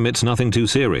 this time it's nothing too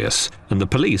serious, and the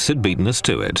police had beaten us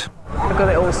to it. I've got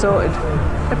it all sorted.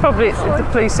 If the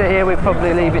police are here, we'd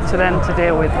probably leave it to them to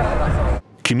deal with.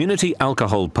 Community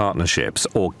Alcohol Partnerships,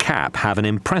 or CAP, have an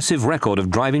impressive record of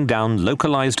driving down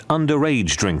localised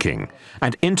underage drinking,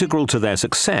 and integral to their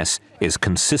success is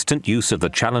consistent use of the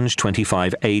Challenge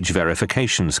 25 age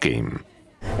verification scheme.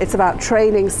 It's about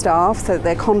training staff so that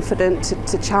they're confident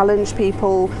to challenge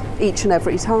people each and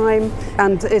every time,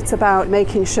 and it's about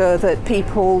making sure that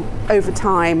people over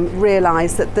time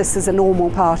realise that this is a normal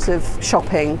part of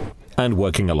shopping. And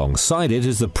working alongside it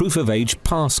is the Proof of Age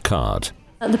Pass Card.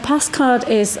 The pass card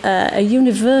is a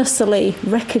universally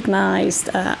recognised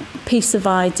piece of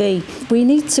ID. We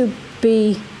need to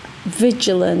be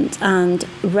vigilant and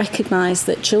recognise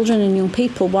that children and young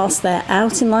people, whilst they're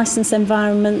out in licensed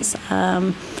environments,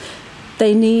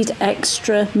 they need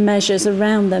extra measures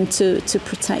around them to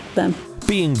protect them.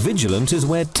 Being vigilant is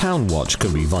where Town Watch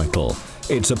can be vital.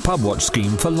 It's a pub watch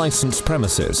scheme for licensed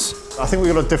premises. I think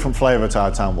we've got a different flavour to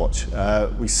our Town Watch.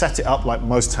 We set it up like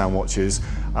most Town Watches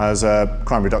as a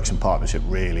crime reduction partnership,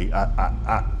 really,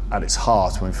 at its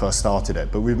heart when we first started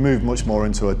it. But we've moved much more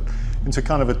into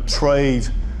kind of a trade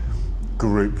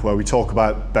group where we talk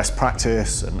about best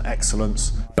practice and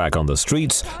excellence. Back on the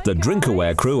streets, the Drink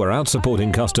Aware crew are out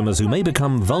supporting customers who may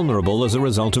become vulnerable as a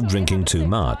result of drinking too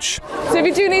much. So if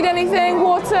you do need anything,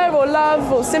 water or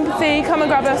love or sympathy, come and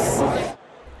grab us.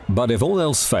 But if all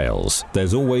else fails,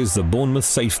 there's always the Bournemouth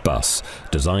Safe Bus,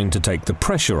 designed to take the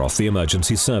pressure off the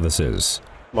emergency services.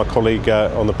 My colleague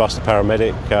on the bus, the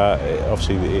paramedic,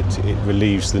 obviously it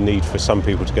relieves the need for some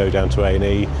people to go down to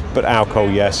A&E, but alcohol,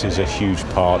 yes, is a huge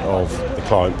part of the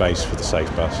client base for the Safe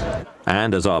Bus.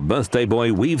 And as our birthday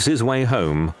boy weaves his way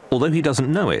home, although he doesn't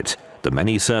know it, the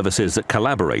many services that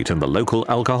collaborate in the local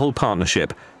alcohol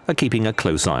partnership are keeping a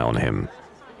close eye on him.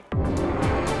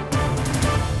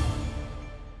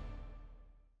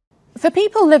 For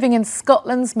people living in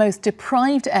Scotland's most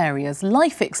deprived areas,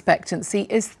 life expectancy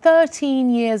is 13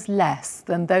 years less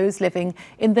than those living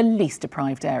in the least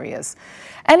deprived areas.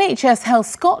 NHS Health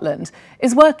Scotland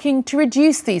is working to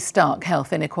reduce these stark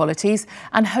health inequalities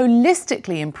and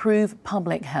holistically improve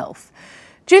public health.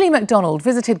 Julie MacDonald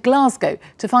visited Glasgow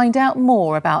to find out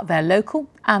more about their local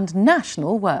and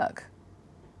national work.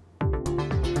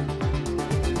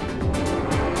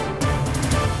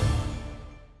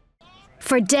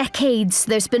 For decades,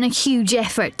 there's been a huge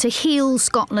effort to heal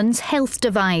Scotland's health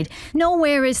divide.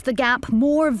 Nowhere is the gap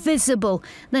more visible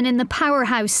than in the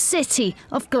powerhouse city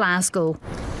of Glasgow.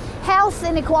 Health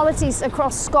inequalities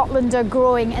across Scotland are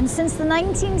growing, and since the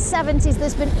 1970s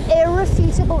there's been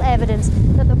irrefutable evidence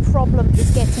that the problem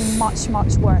is getting much,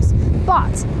 much worse.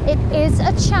 But it is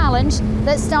a challenge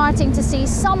that's starting to see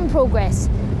some progress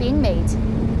being made.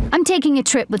 I'm taking a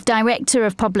trip with Director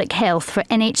of Public Health for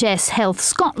NHS Health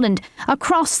Scotland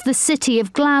across the city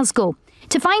of Glasgow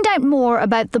to find out more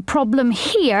about the problem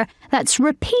here that's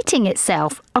repeating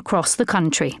itself across the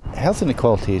country. Health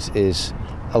inequalities is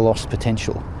a lost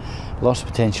potential. Lost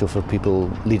potential for people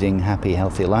leading happy,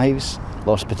 healthy lives,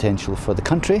 lost potential for the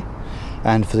country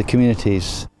and for the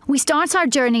communities. We start our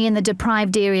journey in the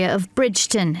deprived area of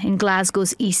Bridgeton in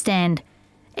Glasgow's East End,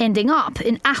 ending up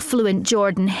in affluent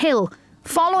Jordan Hill,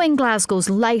 following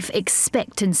Glasgow's life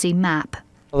expectancy map.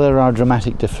 There are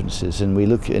dramatic differences, and we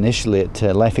look initially at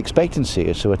life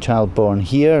expectancy. So a child born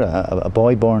here, a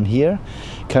boy born here,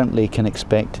 currently can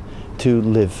expect to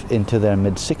live into their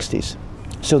mid-60s.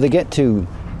 So they get to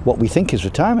what we think is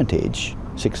retirement age,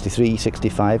 63,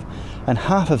 65, and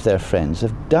half of their friends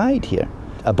have died here.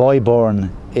 A boy born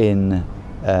in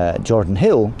Jordan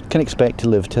Hill can expect to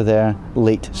live to their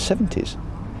late 70s.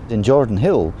 In Jordan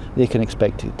Hill, they can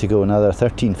expect to go another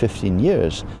 13, 15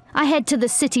 years. I head to the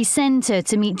city centre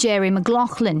to meet Jerry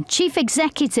McLaughlin, Chief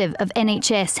Executive of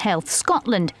NHS Health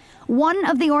Scotland, one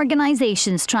of the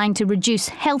organisations trying to reduce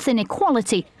health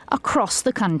inequality across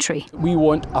the country. We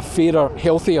want a fairer,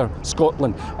 healthier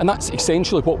Scotland, and that's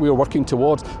essentially what we are working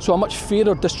towards. So a much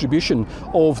fairer distribution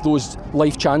of those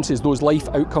life chances, those life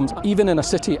outcomes. Even in a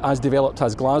city as developed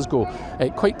as Glasgow,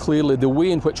 quite clearly the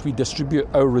way in which we distribute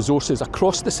our resources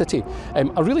across the city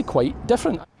are really quite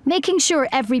different. Making sure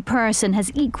every person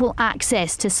has equal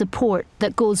access to support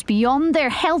that goes beyond their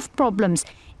health problems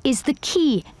is the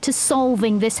key to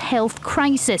solving this health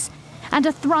crisis. And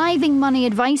a thriving money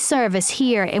advice service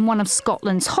here in one of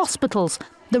Scotland's hospitals,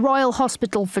 the Royal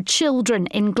Hospital for Children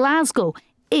in Glasgow,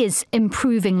 is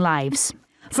improving lives.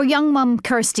 For young mum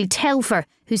Kirsty Telfer,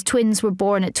 whose twins were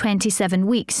born at 27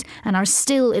 weeks and are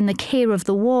still in the care of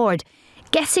the ward,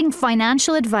 getting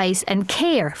financial advice and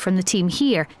care from the team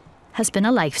here has been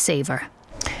a lifesaver.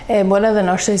 One of the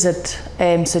nurses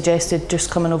had suggested just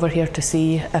coming over here to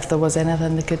see if there was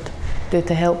anything they could do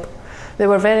to help. They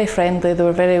were very friendly, they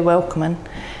were very welcoming.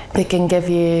 They can give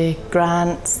you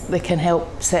grants, they can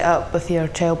help set up with your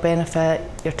child benefit,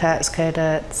 your tax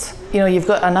credits. You know, you've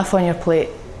got enough on your plate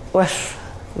with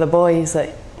the boys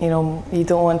that, you know, you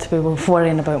don't want to be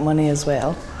worrying about money as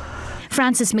well.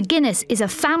 Frances McGuinness is a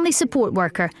family support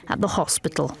worker at the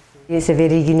hospital. It's a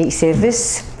very unique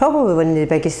service. Probably one of the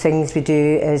biggest things we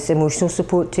do is emotional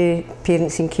support to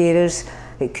parents and carers.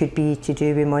 It could be to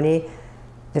do with money.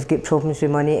 They've got problems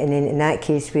with money, and then in that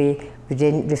case we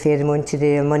then refer them on to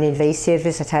the money advice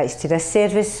service attached to this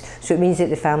service. So it means that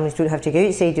the families don't have to go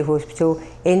outside the hospital.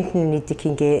 Anything they need they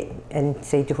can get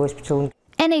inside the hospital.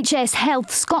 NHS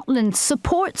Health Scotland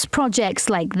supports projects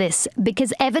like this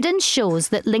because evidence shows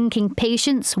that linking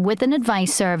patients with an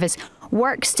advice service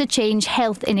works to change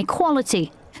health inequality.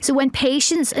 So when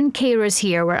patients and carers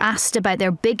here were asked about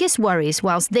their biggest worries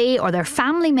whilst they or their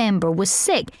family member was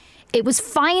sick, it was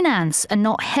finance and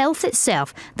not health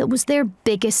itself that was their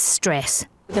biggest stress.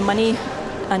 The Money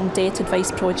and Debt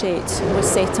Advice Project was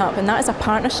set up, and that is a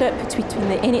partnership between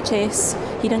the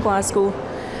NHS here in Glasgow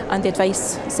and the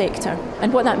advice sector.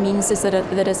 And what that means is that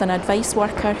there is an advice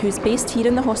worker who's based here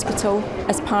in the hospital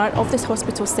as part of this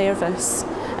hospital service,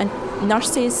 and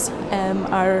nurses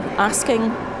are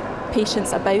asking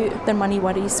patients about their money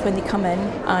worries when they come in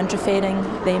and referring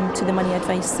them to the Money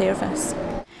Advice Service.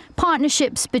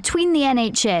 Partnerships between the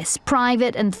NHS,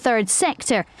 private and third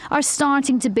sector are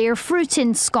starting to bear fruit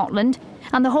in Scotland,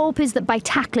 And the hope is that by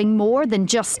tackling more than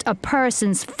just a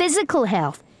person's physical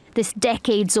health, this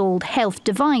decades-old health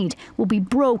divide will be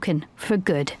broken for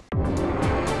good.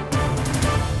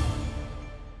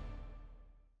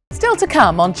 Still to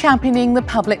come on championing the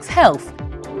public's health.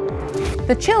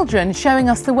 The children showing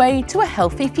us the way to a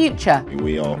healthy future.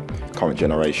 We are current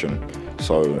generation,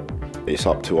 so it's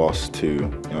up to us to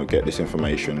get this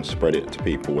information, spread it to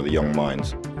people with young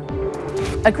minds.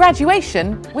 A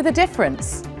graduation with a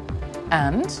difference.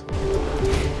 And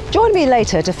join me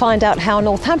later to find out how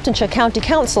Northamptonshire County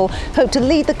Council hope to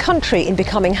lead the country in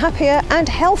becoming happier and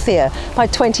healthier by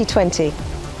 2020.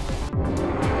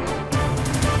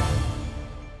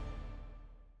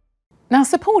 Now,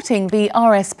 supporting the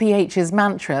RSPH's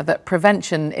mantra that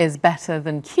prevention is better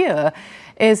than cure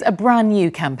is a brand new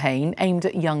campaign aimed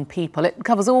at young people. It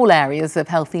covers all areas of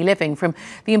healthy living, from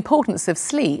the importance of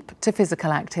sleep to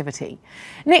physical activity.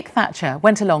 Nick Thatcher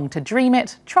went along to dream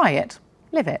it, try it,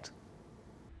 live it.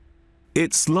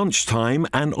 It's lunchtime,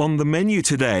 and on the menu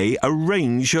today, a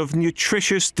range of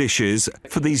nutritious dishes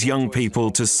for these young people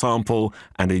to sample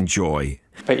and enjoy.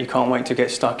 Bet you can't wait to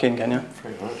get stuck in, can you?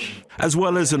 Very much. As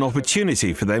well as an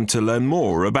opportunity for them to learn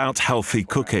more about healthy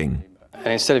cooking. And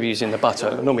instead of using the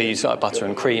butter, normally you use like butter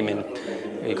and cream, and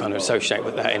you kind of associate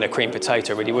with that in a cream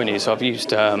potato, really, wouldn't you? So I've used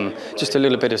just a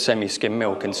little bit of semi-skim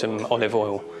milk and some olive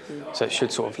oil, so it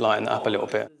should sort of lighten that up a little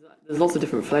bit. There's lots of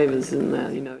different flavours in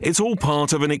there, It's all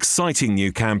part of an exciting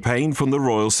new campaign from the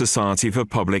Royal Society for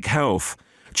Public Health,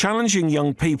 challenging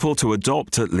young people to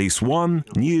adopt at least one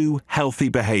new healthy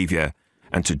behaviour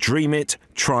and to dream it,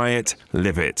 try it,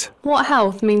 live it. What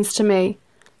health means to me.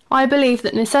 I believe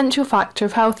that an essential factor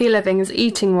of healthy living is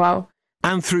eating well.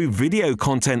 And through video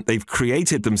content they've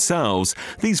created themselves,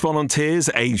 these volunteers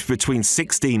aged between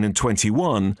 16 and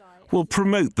 21 will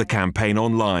promote the campaign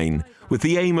online, with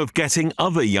the aim of getting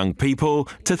other young people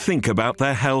to think about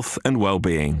their health and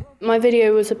well-being. My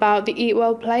video was about the Eat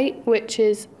Well plate, which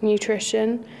is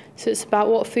nutrition, so it's about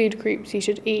what food groups you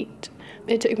should eat.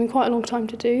 It took me quite a long time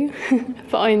to do,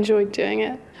 but I enjoyed doing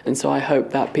it. And so I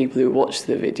hope that people who watch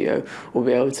the video will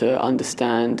be able to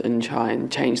understand and try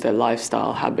and change their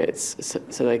lifestyle habits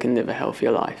so they can live a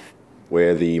healthier life.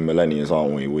 We're the millennials,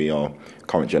 aren't we? We are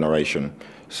current generation,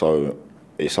 so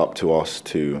it's up to us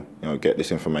to get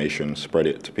this information, spread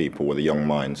it to people with young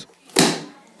minds.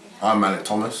 I'm Malik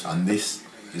Thomas, and this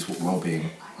is what wellbeing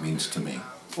means to me.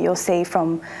 You'll see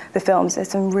from the films there's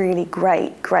some really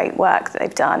great work that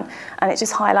they've done, and it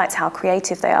just highlights how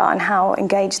creative they are and how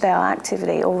engaged they are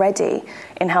actively already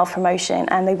in health promotion,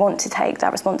 and they want to take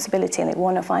that responsibility and they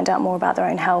want to find out more about their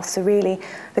own health. So really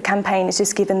the campaign has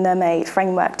just given them a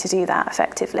framework to do that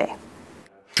effectively.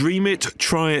 Dream It,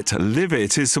 Try It, Live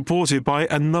It is supported by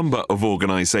a number of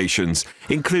organisations,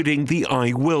 including the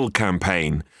I Will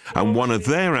campaign. And one of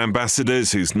their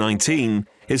ambassadors, who's 19,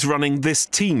 is running this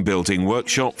team-building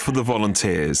workshop for the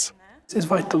volunteers. It's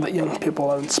vital that young people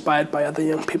are inspired by other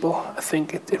young people. I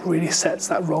think it really sets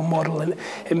that role model, and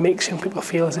it makes young people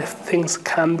feel as if things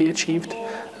can be achieved.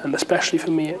 And especially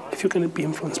for me, if you're going to be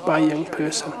influenced by a young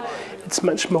person, it's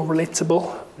much more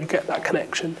relatable. You get that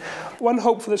connection. One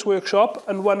hope for this workshop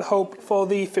and one hope for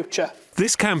the future.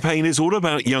 This campaign is all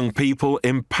about young people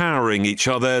empowering each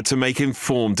other to make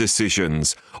informed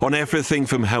decisions on everything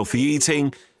from healthy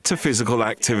eating to physical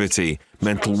activity,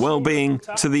 mental well-being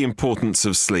to the importance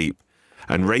of sleep,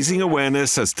 and raising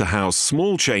awareness as to how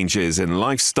small changes in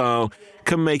lifestyle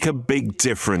can make a big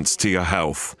difference to your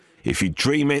health if you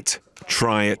dream it,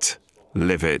 try it,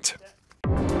 live it.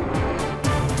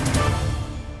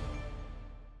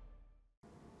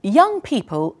 Young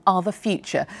people are the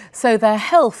future, so their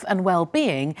health and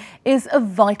well-being is of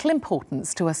vital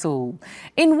importance to us all.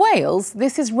 In Wales,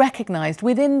 this is recognised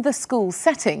within the school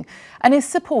setting and is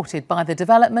supported by the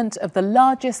development of the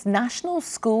largest national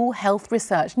school health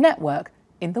research network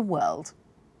in the world.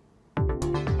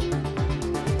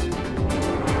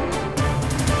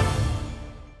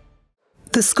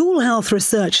 The School Health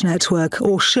Research Network,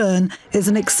 or SHRN, is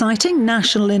an exciting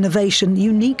national innovation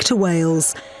unique to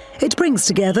Wales. It brings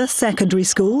together secondary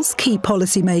schools, key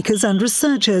policymakers and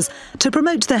researchers to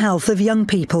promote the health of young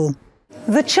people.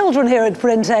 The children here at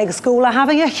Bryn Teg School are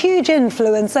having a huge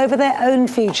influence over their own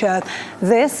future.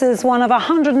 This is one of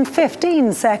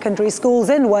 115 secondary schools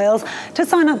in Wales to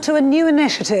sign up to a new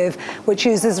initiative which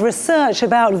uses research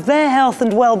about their health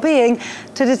and well-being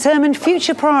to determine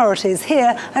future priorities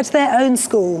here at their own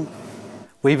school.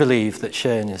 We believe that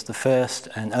SHRN is the first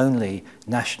and only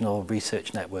national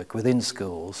research network within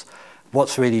schools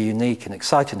What's really unique and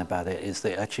exciting about it is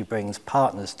that it actually brings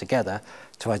partners together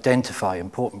to identify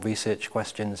important research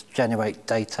questions, generate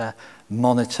data,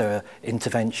 monitor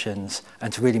interventions,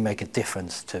 and to really make a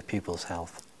difference to pupils'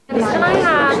 health. Can I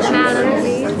have melon,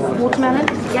 please? Watermelon?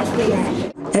 Yes,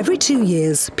 please. Every 2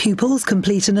 years, pupils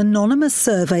complete an anonymous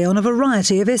survey on a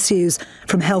variety of issues,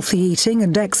 from healthy eating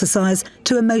and exercise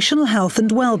to emotional health and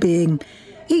well-being.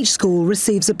 Each school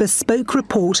receives a bespoke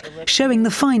report showing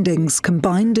the findings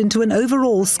combined into an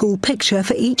overall school picture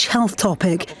for each health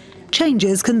topic.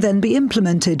 Changes can then be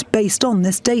implemented based on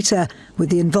this data, with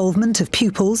the involvement of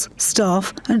pupils,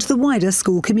 staff and the wider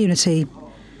school community.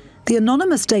 The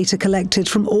anonymous data collected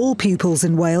from all pupils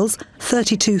in Wales,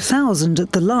 32,000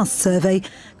 at the last survey,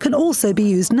 can also be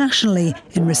used nationally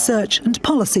in research and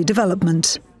policy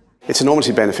development. It's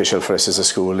enormously beneficial for us as a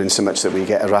school in so much that we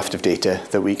get a raft of data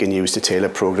that we can use to tailor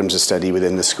programmes of study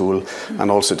within the school and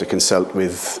also to consult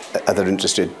with other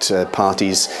interested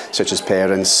parties such as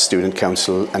parents, student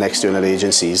council and external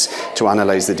agencies to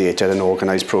analyse the data and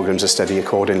organise programmes of study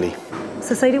accordingly.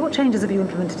 So Sadie, what changes have you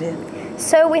implemented here?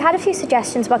 So we had a few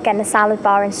suggestions about getting a salad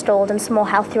bar installed and some more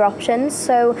healthier options.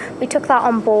 So we took that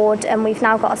on board and we've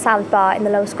now got a salad bar in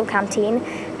the lower school canteen,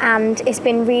 and it's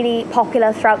been really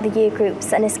popular throughout the year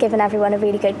groups and it's given everyone a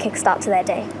really good kickstart to their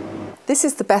day. This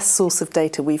is the best source of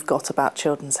data we've got about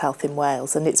children's health in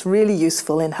Wales, and it's really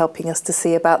useful in helping us to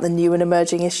see about the new and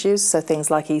emerging issues, so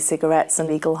things like e-cigarettes and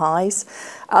legal highs.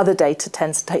 Other data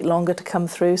tends to take longer to come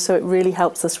through, so it really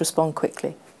helps us respond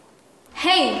quickly.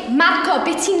 Hey, Marco,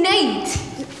 beth ti'n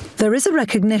neud? There is a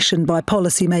recognition by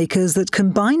policymakers that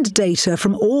combined data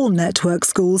from all network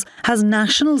schools has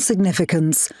national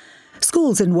significance.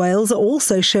 Schools in Wales are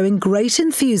also showing great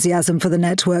enthusiasm for the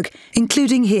network,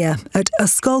 including here at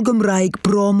Ysgol Gymraeg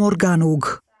Bro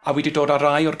Morgannwg. A wedi dod â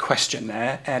rai o'r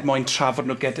cwestiynau mwyn trafod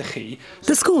nhw gyda chi.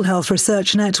 The School Health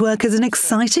Research Network is an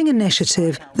exciting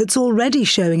initiative that's already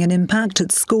showing an impact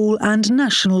at school and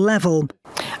national level.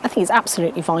 I think it's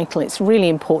absolutely vital. It's really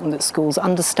important that schools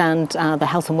understand the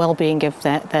health and well-being of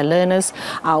their learners.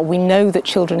 We know that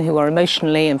children who are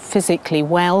emotionally and physically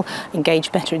well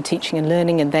engage better in teaching and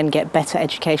learning and then get better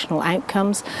educational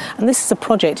outcomes. And this is a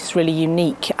project that's really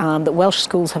unique, that Welsh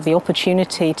schools have the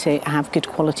opportunity to have good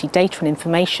quality data and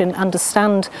information,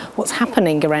 understand what's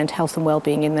happening around health and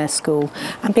well-being in their school,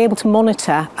 and be able to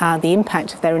monitor the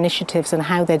impact of their initiatives and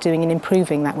how they're doing in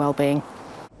improving that well-being.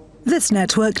 This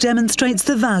network demonstrates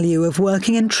the value of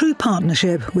working in true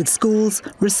partnership with schools,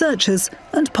 researchers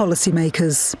and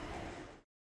policymakers.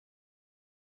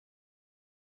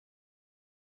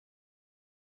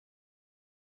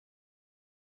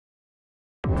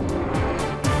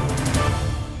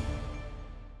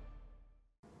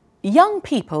 Young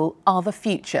people are the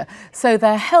future, so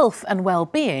their health and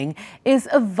well-being is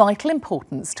of vital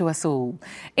importance to us all.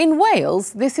 In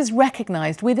Wales, this is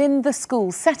recognised within the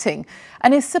school setting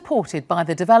and is supported by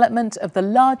the development of the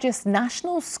largest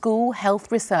national school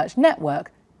health research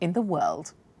network in the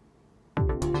world.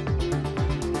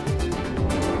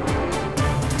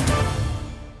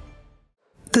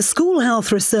 The School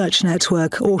Health Research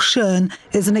Network, or SHRN,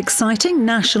 is an exciting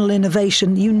national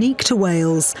innovation unique to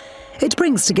Wales. It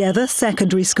brings together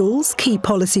secondary schools, key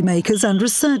policymakers and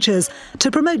researchers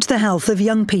to promote the health of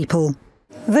young people.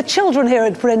 The children here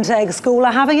at Bryn Teg School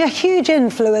are having a huge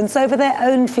influence over their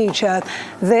own future.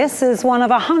 This is one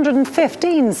of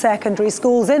 115 secondary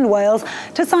schools in Wales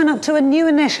to sign up to a new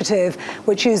initiative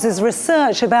which uses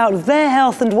research about their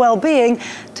health and well-being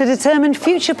to determine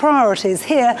future priorities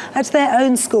here at their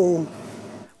own school.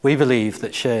 We believe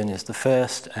that SHRN is the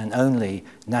first and only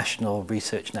national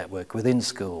research network within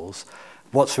schools.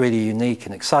 What's really unique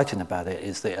and exciting about it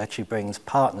is that it actually brings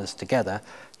partners together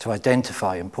to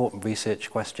identify important research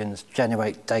questions,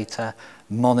 generate data,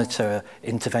 monitor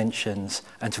interventions,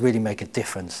 and to really make a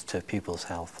difference to pupils'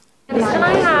 health. Can I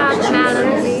have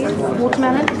melon, please?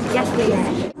 Watermelon? Yes,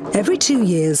 please. Every 2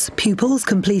 years, pupils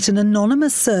complete an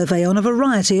anonymous survey on a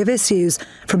variety of issues,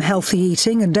 from healthy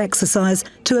eating and exercise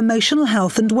to emotional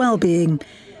health and well-being.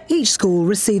 Each school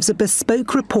receives a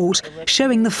bespoke report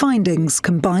showing the findings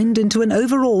combined into an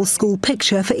overall school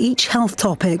picture for each health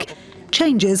topic.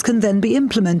 Changes can then be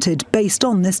implemented based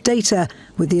on this data,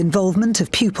 with the involvement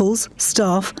of pupils,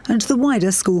 staff and the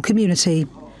wider school community.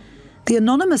 The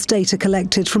anonymous data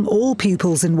collected from all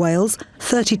pupils in Wales,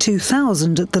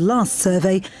 32,000 at the last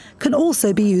survey, can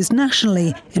also be used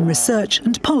nationally in research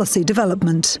and policy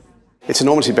development. It's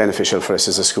enormously beneficial for us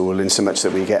as a school in so much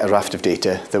that we get a raft of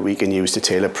data that we can use to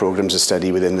tailor programmes of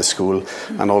study within the school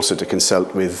and also to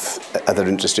consult with other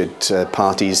interested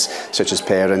parties such as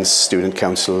parents, student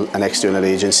council and external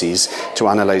agencies to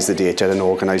analyse the data and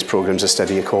organise programmes of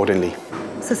study accordingly.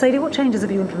 So Sadie, what changes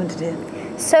have you implemented here?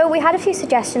 So we had a few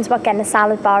suggestions about getting a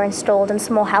salad bar installed and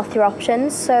some more healthier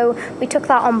options. So we took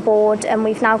that on board and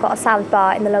we've now got a salad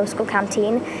bar in the lower school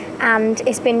canteen, and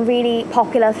it's been really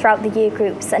popular throughout the year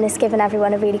groups and it's given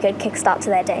everyone a really good kickstart to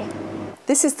their day.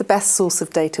 This is the best source of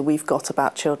data we've got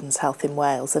about children's health in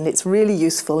Wales, and it's really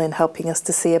useful in helping us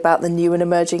to see about the new and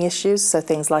emerging issues, so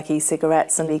things like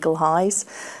e-cigarettes and legal highs.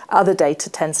 Other data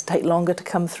tends to take longer to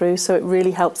come through, so it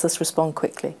really helps us respond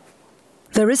quickly.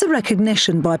 There is a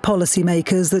recognition by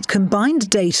policymakers that combined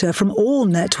data from all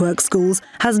network schools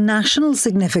has national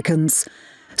significance.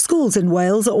 Schools in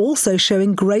Wales are also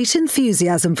showing great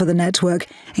enthusiasm for the network,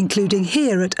 including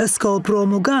here at Ysgol Bro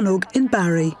Morgannwg in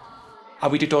Barry. A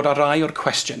wedi dod â rai o'r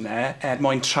cwestiynau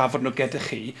mwyn trafod nhw gyda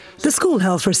chi. The School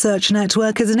Health Research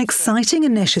Network is an exciting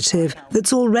initiative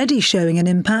that's already showing an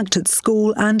impact at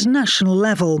school and national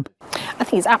level. I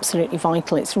think it's absolutely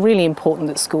vital. It's really important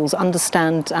that schools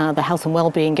understand the health and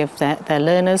well-being of their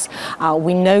learners.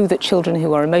 We know that children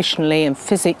who are emotionally and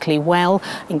physically well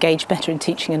engage better in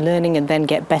teaching and learning and then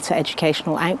get better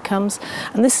educational outcomes.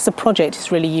 And this is a project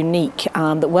that's really unique,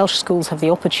 that Welsh schools have the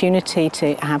opportunity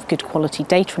to have good quality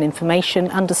data and information,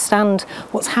 understand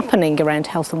what's happening around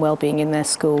health and well-being in their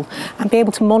school, and be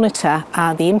able to monitor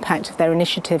the impact of their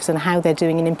initiatives and how they're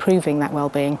doing in improving that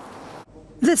well-being.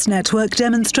 This network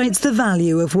demonstrates the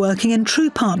value of working in true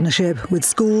partnership with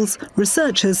schools,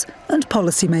 researchers and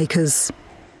policymakers.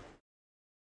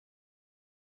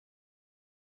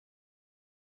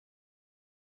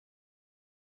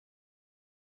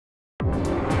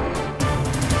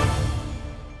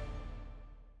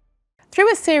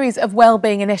 Through a series of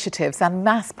wellbeing initiatives and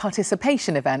mass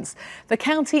participation events, the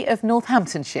county of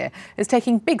Northamptonshire is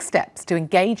taking big steps to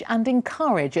engage and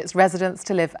encourage its residents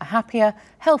to live a happier,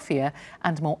 healthier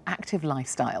and more active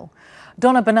lifestyle.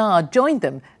 Donna Bernard joined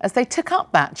them as they took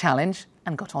up that challenge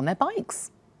and got on their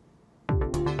bikes.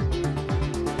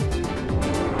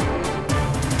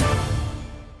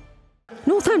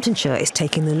 Northamptonshire is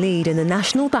taking the lead in the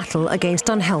national battle against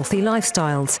unhealthy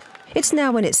lifestyles. It's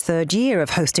now in its third year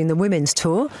of hosting the Women's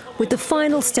Tour, with the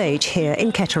final stage here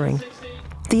in Kettering.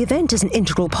 The event is an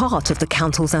integral part of the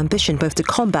council's ambition both to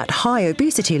combat high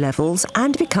obesity levels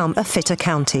and become a fitter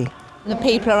county. The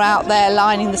people are out there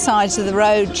lining the sides of the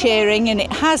road cheering, and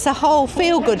it has a whole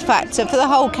feel-good factor for the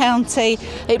whole county.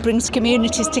 It brings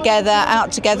communities together,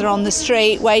 out together on the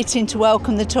street, waiting to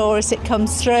welcome the tour as it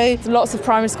comes through. Lots of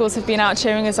primary schools have been out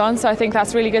cheering us on, so I think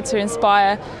that's really good to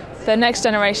inspire the next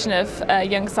generation of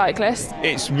young cyclists.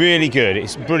 It's really good.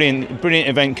 It's a brilliant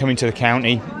event coming to the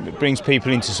county. It brings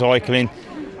people into cycling,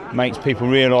 makes people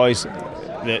realise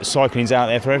that cycling's out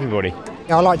there for everybody.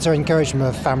 I like to encourage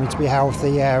my family to be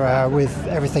healthy, with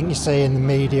everything you see in the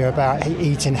media about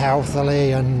eating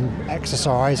healthily and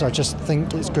exercise. I just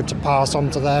think it's good to pass on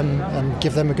to them and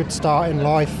give them a good start in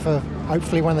life,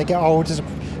 hopefully when they get older to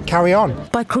carry on.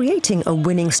 By creating a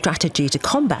winning strategy to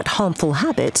combat harmful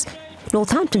habits,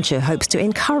 Northamptonshire hopes to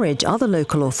encourage other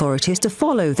local authorities to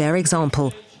follow their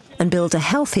example and build a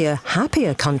healthier,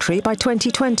 happier country by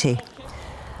 2020.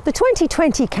 The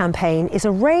 2020 campaign is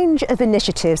a range of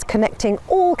initiatives connecting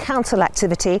all council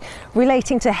activity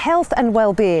relating to health and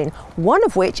well-being, one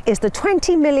of which is the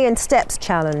 20 Million Steps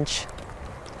Challenge.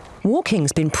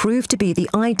 Walking's been proved to be the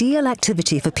ideal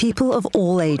activity for people of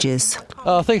all ages.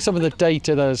 I think some of the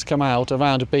data that has come out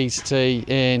around obesity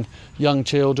in young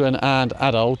children and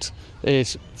adults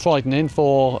is frightening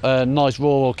for a nice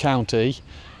rural county,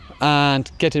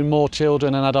 and getting more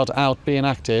children and adults out being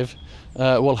active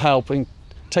will help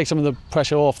take some of the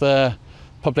pressure off their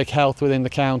public health within the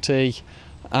county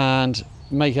and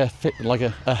make a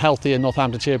healthier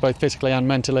Northamptonshire, both physically and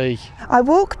mentally. I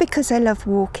walk because I love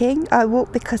walking. I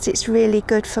walk because it's really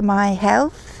good for my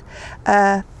health.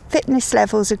 Fitness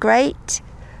levels are great.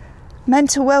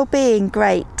 Mental well-being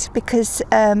great, because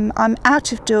I'm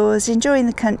out of doors, enjoying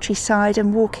the countryside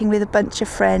and walking with a bunch of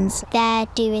friends. They're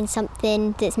doing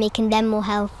something that's making them more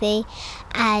healthy,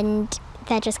 and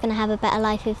they're just going to have a better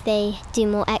life if they do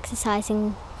more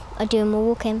exercising or do more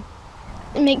walking.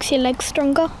 It makes your legs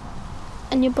stronger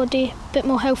and your body a bit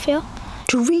more healthier.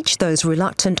 To reach those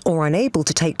reluctant or unable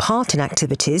to take part in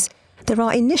activities, there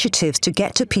are initiatives to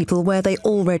get to people where they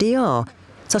already are,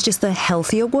 such as the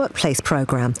Healthier Workplace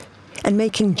programme, and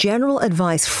making general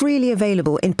advice freely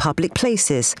available in public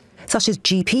places, such as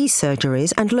GP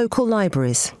surgeries and local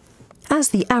libraries. As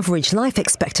the average life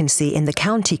expectancy in the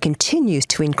county continues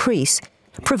to increase,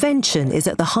 prevention is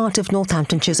at the heart of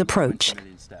Northamptonshire's approach.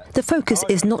 The focus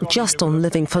is not just on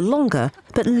living for longer,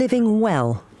 but living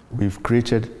well. We've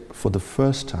created, for the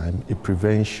first time, a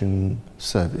prevention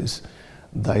service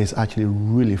that is actually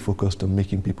really focused on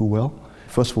making people well.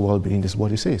 First for Wellbeing is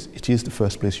what it says. It is the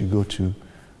first place you go to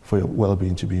for your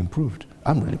well-being to be improved.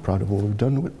 I'm really proud of what we've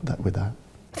done with that.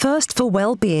 First for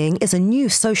Wellbeing is a new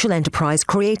social enterprise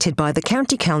created by the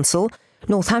County Council,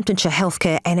 Northamptonshire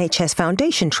Healthcare NHS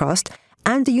Foundation Trust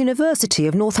and the University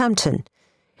of Northampton.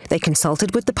 They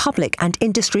consulted with the public and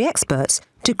industry experts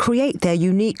to create their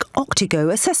unique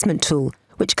Octigo assessment tool,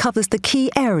 which covers the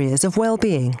key areas of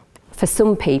well-being. For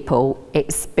some people,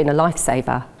 it's been a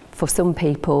lifesaver. For some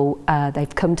people,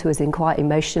 they've come to us in quite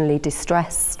emotionally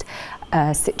distressed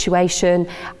situation,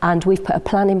 and we've put a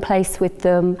plan in place with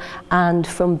them, and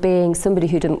from being somebody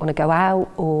who didn't want to go out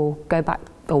or go back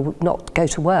or not go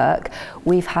to work,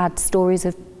 we've had stories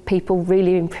of people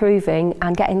really improving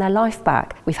and getting their life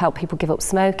back. We've helped people give up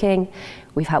smoking,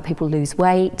 we've helped people lose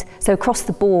weight. So across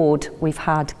the board, we've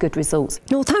had good results.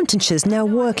 Northamptonshire's now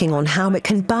working on how it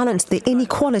can balance the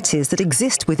inequalities that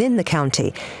exist within the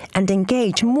county and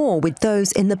engage more with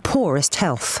those in the poorest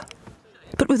health.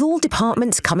 But with all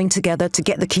departments coming together to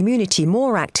get the community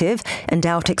more active and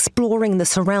out exploring the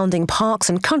surrounding parks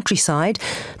and countryside,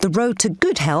 the road to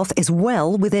good health is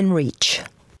well within reach.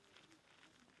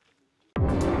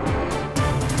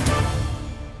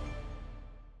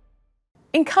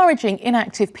 Encouraging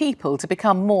inactive people to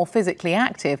become more physically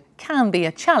active can be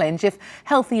a challenge if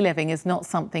healthy living is not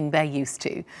something they're used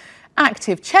to.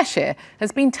 Active Cheshire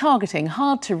has been targeting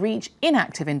hard-to-reach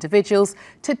inactive individuals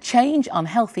to change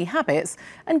unhealthy habits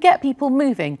and get people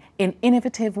moving in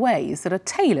innovative ways that are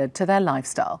tailored to their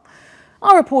lifestyle.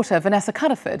 Our reporter Vanessa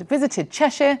Cuddiford visited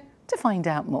Cheshire to find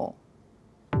out more.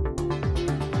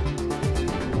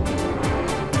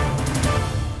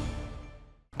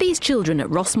 These children at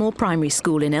Rossmore Primary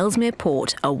School in Ellesmere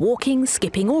Port are walking,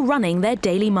 skipping or running their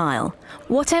daily mile.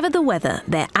 Whatever the weather,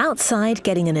 they're outside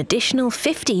getting an additional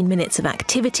 15 minutes of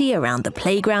activity around the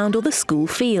playground or the school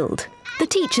field. The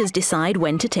teachers decide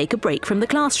when to take a break from the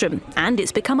classroom, and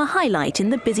it's become a highlight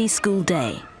in the busy school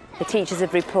day. The teachers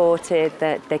have reported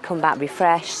that they come back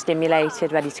refreshed,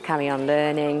 stimulated, ready to carry on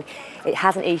learning. It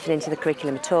hasn't eaten into the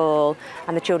curriculum at all,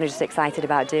 and the children are just excited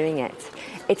about doing it.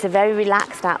 It's a very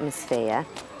relaxed atmosphere.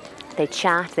 They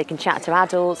chat, they can chat to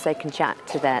adults, they can chat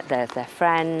to their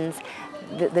friends.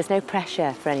 There's no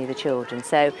pressure for any of the children,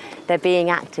 so they're being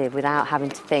active without having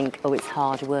to think, oh, it's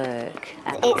hard work.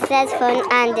 It says fun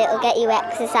and it'll get you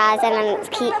exercising and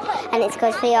it's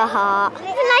good for your heart. Like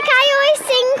I always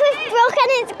sing with Brooke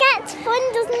and it gets fun,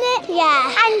 doesn't it? Yeah.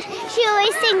 And she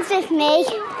always sings with me.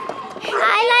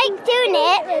 I like doing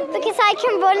it because I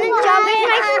can run and jog with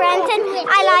my friends and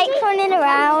I like running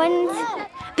around.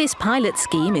 This pilot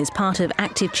scheme is part of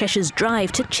Active Cheshire's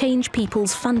drive to change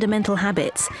people's fundamental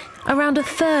habits. Around a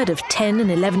third of 10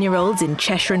 and 11-year-olds in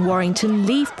Cheshire and Warrington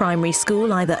leave primary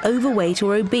school either overweight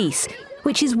or obese,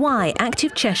 which is why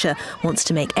Active Cheshire wants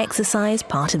to make exercise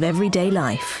part of everyday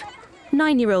life.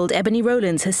 9-year-old Ebony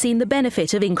Rowlands has seen the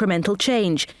benefit of incremental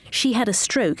change. She had a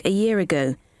stroke a year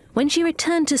ago. When she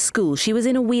returned to school, she was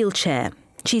in a wheelchair.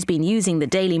 She's been using the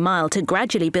daily mile to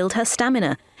gradually build her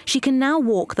stamina. She can now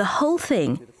walk the whole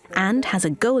thing and has a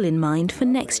goal in mind for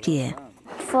next year.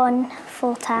 Fun,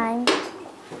 full time.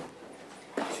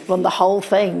 Run the whole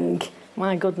thing?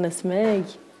 My goodness me.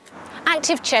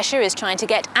 Active Cheshire is trying to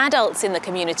get adults in the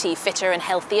community fitter and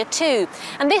healthier too,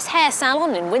 and this hair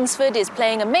salon in Winsford is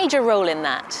playing a major role in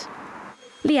that.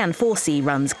 Leanne Forsey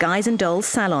runs Guys and Dolls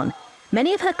Salon.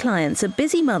 Many of her clients are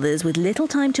busy mothers with little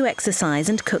time to exercise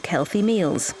and cook healthy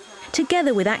meals.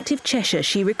 Together with Active Cheshire,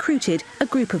 she recruited a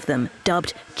group of them,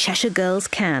 dubbed Cheshire Girls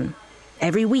Can.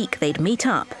 Every week they'd meet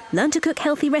up, learn to cook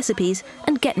healthy recipes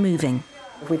and get moving.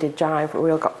 We did jive.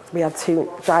 We had 2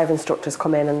 jive instructors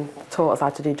come in and taught us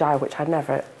how to do jive, which I'd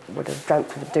never would have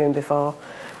dreamt of doing before.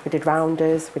 We did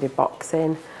rounders, we did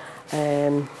boxing,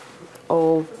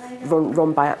 all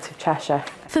run by Active Cheshire.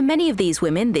 For many of these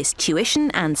women, this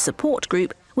tuition and support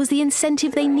group was the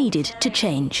incentive they needed to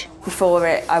change. Before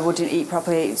it, I wouldn't eat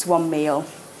properly. It was one meal.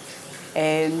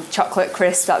 Chocolate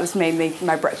crisp, that was mainly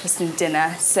my breakfast and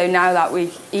dinner. So now that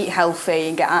we eat healthy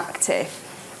and get active,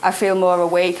 I feel more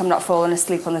awake. I'm not falling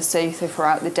asleep on the sofa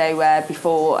throughout the day, where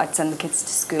before I'd send the kids to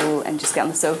school and just get on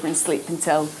the sofa and sleep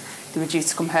until they were due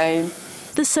to come home.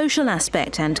 The social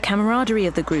aspect and camaraderie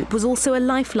of the group was also a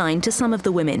lifeline to some of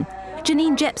the women.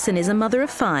 Janine Jepson is a mother of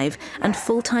 5 and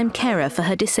full-time carer for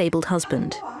her disabled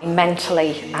husband.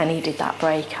 Mentally, I needed that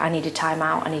break. I needed time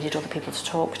out. I needed other people to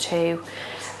talk to.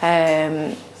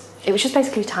 It was just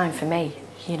basically time for me,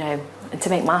 you know, and to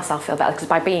make myself feel better, because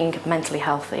by being mentally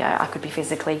healthy, I could be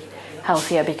physically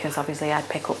healthier, because obviously I'd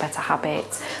pick up better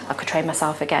habits. I could train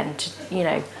myself again to, you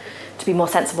know, to be more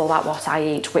sensible about what I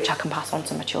eat, which I can pass on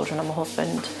to my children and my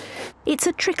husband. It's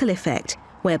a trickle effect.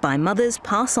 whereby mothers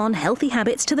pass on healthy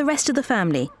habits to the rest of the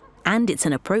family. And it's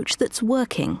an approach that's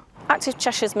working. Active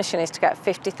Cheshire's mission is to get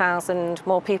 50,000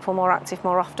 more people more active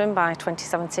more often by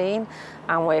 2017,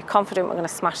 and we're confident we're going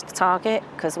to smash the target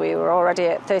because we were already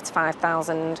at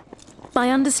 35,000. By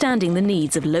understanding the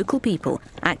needs of local people,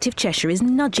 Active Cheshire is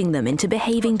nudging them into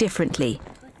behaving differently.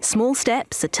 Small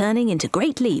steps are turning into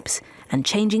great leaps and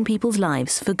changing people's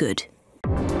lives for good.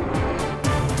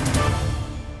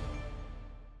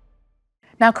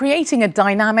 Now, creating a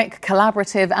dynamic,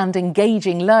 collaborative and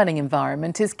engaging learning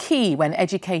environment is key when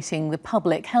educating the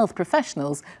public health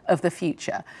professionals of the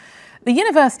future. The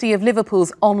University of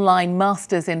Liverpool's online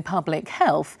Masters in Public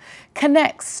Health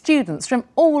connects students from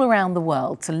all around the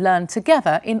world to learn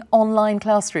together in online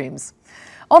classrooms.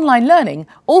 Online learning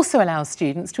also allows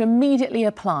students to immediately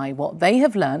apply what they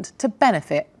have learned to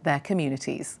benefit their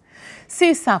communities.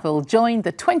 Sue Saville joined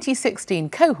the 2016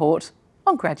 cohort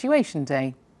on graduation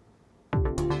day.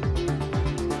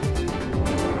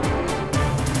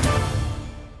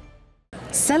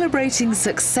 Celebrating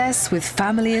success with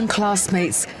family and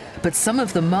classmates, but some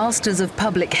of the Masters of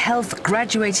Public Health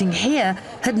graduating here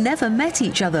had never met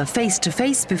each other face to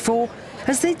face before,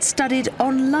 as they'd studied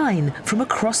online from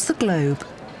across the globe.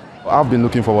 I've been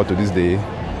looking forward to this day,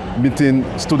 meeting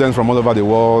students from all over the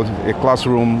world, a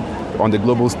classroom on the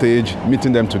global stage,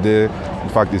 meeting them today. In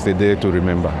fact, it's a day to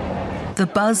remember. The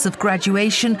buzz of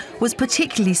graduation was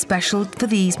particularly special for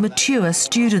these mature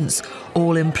students,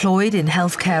 all employed in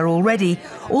healthcare already,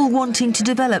 all wanting to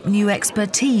develop new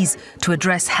expertise to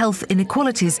address health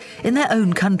inequalities in their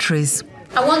own countries.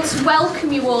 I want to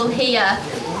welcome you all here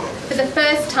for the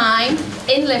first time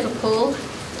in Liverpool,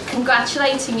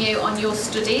 congratulating you on your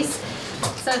studies.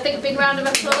 So I think a big round of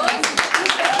applause.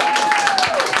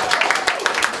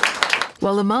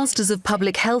 While the Masters of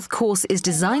Public Health course is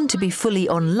designed to be fully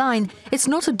online, it's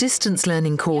not a distance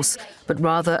learning course, but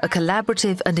rather a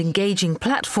collaborative and engaging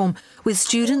platform with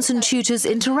students and tutors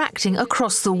interacting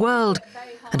across the world.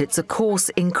 And it's a course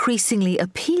increasingly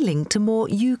appealing to more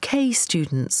UK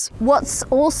students. What's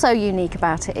also unique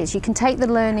about it is you can take the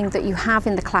learning that you have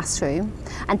in the classroom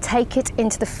and take it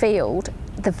into the field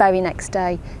the very next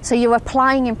day. So you're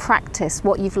applying in practice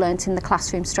what you've learnt in the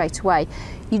classroom straight away.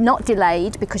 You're not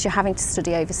delayed because you're having to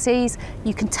study overseas.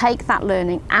 You can take that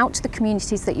learning out to the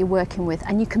communities that you're working with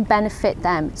and you can benefit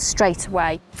them straight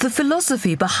away. The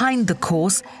philosophy behind the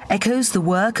course echoes the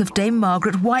work of Dame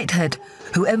Margaret Whitehead,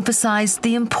 who emphasised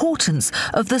the importance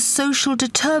of the social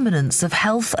determinants of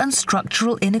health and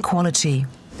structural inequality.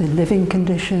 The living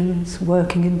conditions,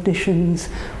 working conditions,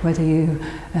 whether you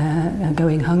are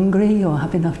going hungry or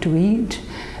have enough to eat,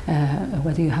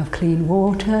 whether you have clean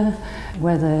water,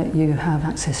 whether you have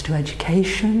access to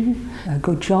education, a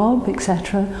good job,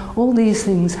 etc. All these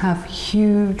things have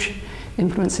huge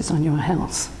influences on your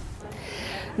health.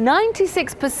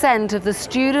 96% of the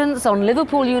students on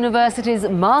Liverpool University's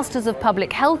Masters of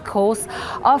Public Health course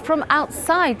are from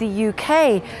outside the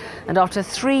UK. And after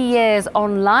 3 years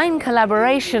online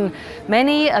collaboration,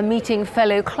 many are meeting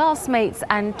fellow classmates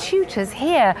and tutors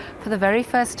here for the very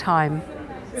first time.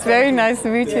 It's very nice to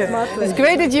meet you. It's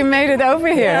great that you made it over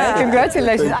here. Yeah.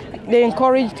 Congratulations. They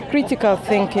encouraged critical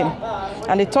thinking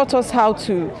and they taught us how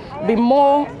to be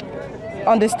more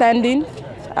understanding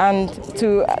and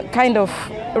to kind of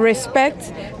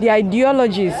respect the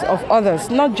ideologies of others,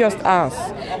 not just ours.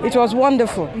 It was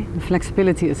wonderful. The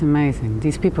flexibility is amazing.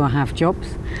 These people have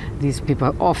jobs, these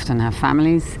people often have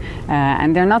families,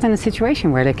 and they're not in a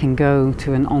situation where they can go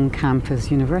to an on-campus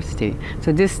university.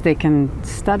 So they can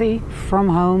study from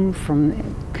home,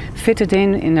 fit it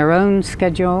in their own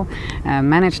schedule,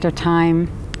 manage their time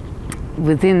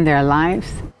within their lives.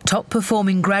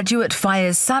 Top-performing graduate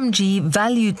Fayez Samji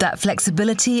valued that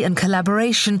flexibility and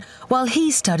collaboration while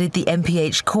he studied the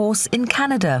MPH course in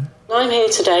Canada. I'm here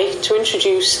today to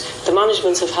introduce the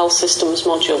Management of Health Systems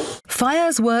module.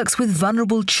 Fayez works with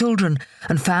vulnerable children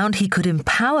and found he could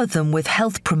empower them with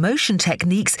health promotion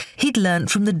techniques he'd learnt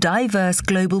from the diverse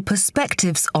global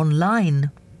perspectives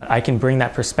online. I can bring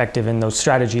that perspective and those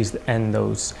strategies and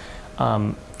those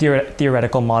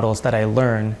theoretical models that I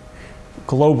learn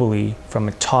globally from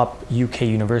a top UK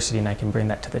university, and I can bring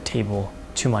that to the table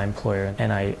to my employer,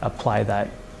 and I apply that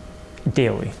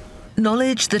daily.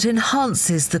 Knowledge that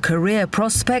enhances the career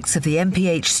prospects of the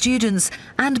MPH students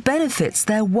and benefits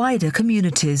their wider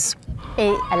communities.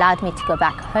 It allowed me to go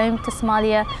back home to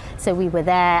Somalia, so we were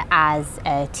there as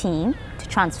a team to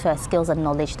transfer skills and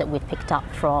knowledge that we'd picked up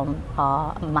from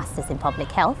our Masters in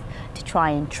Public Health to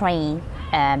try and train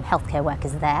healthcare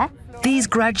workers there. These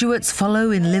graduates follow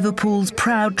in Liverpool's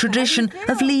proud tradition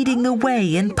of leading the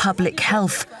way in public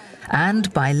health.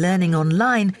 And by learning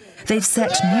online, they've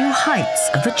set new heights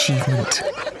of achievement.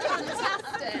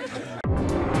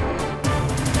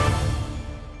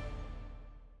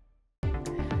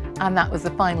 And that was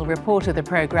the final report of the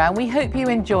programme. We hope you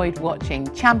enjoyed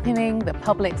watching Championing the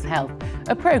Public's Health,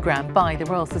 a programme by the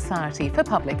Royal Society for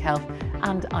Public Health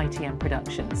and ITN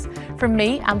Productions. From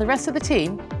me and the rest of the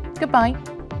team, goodbye.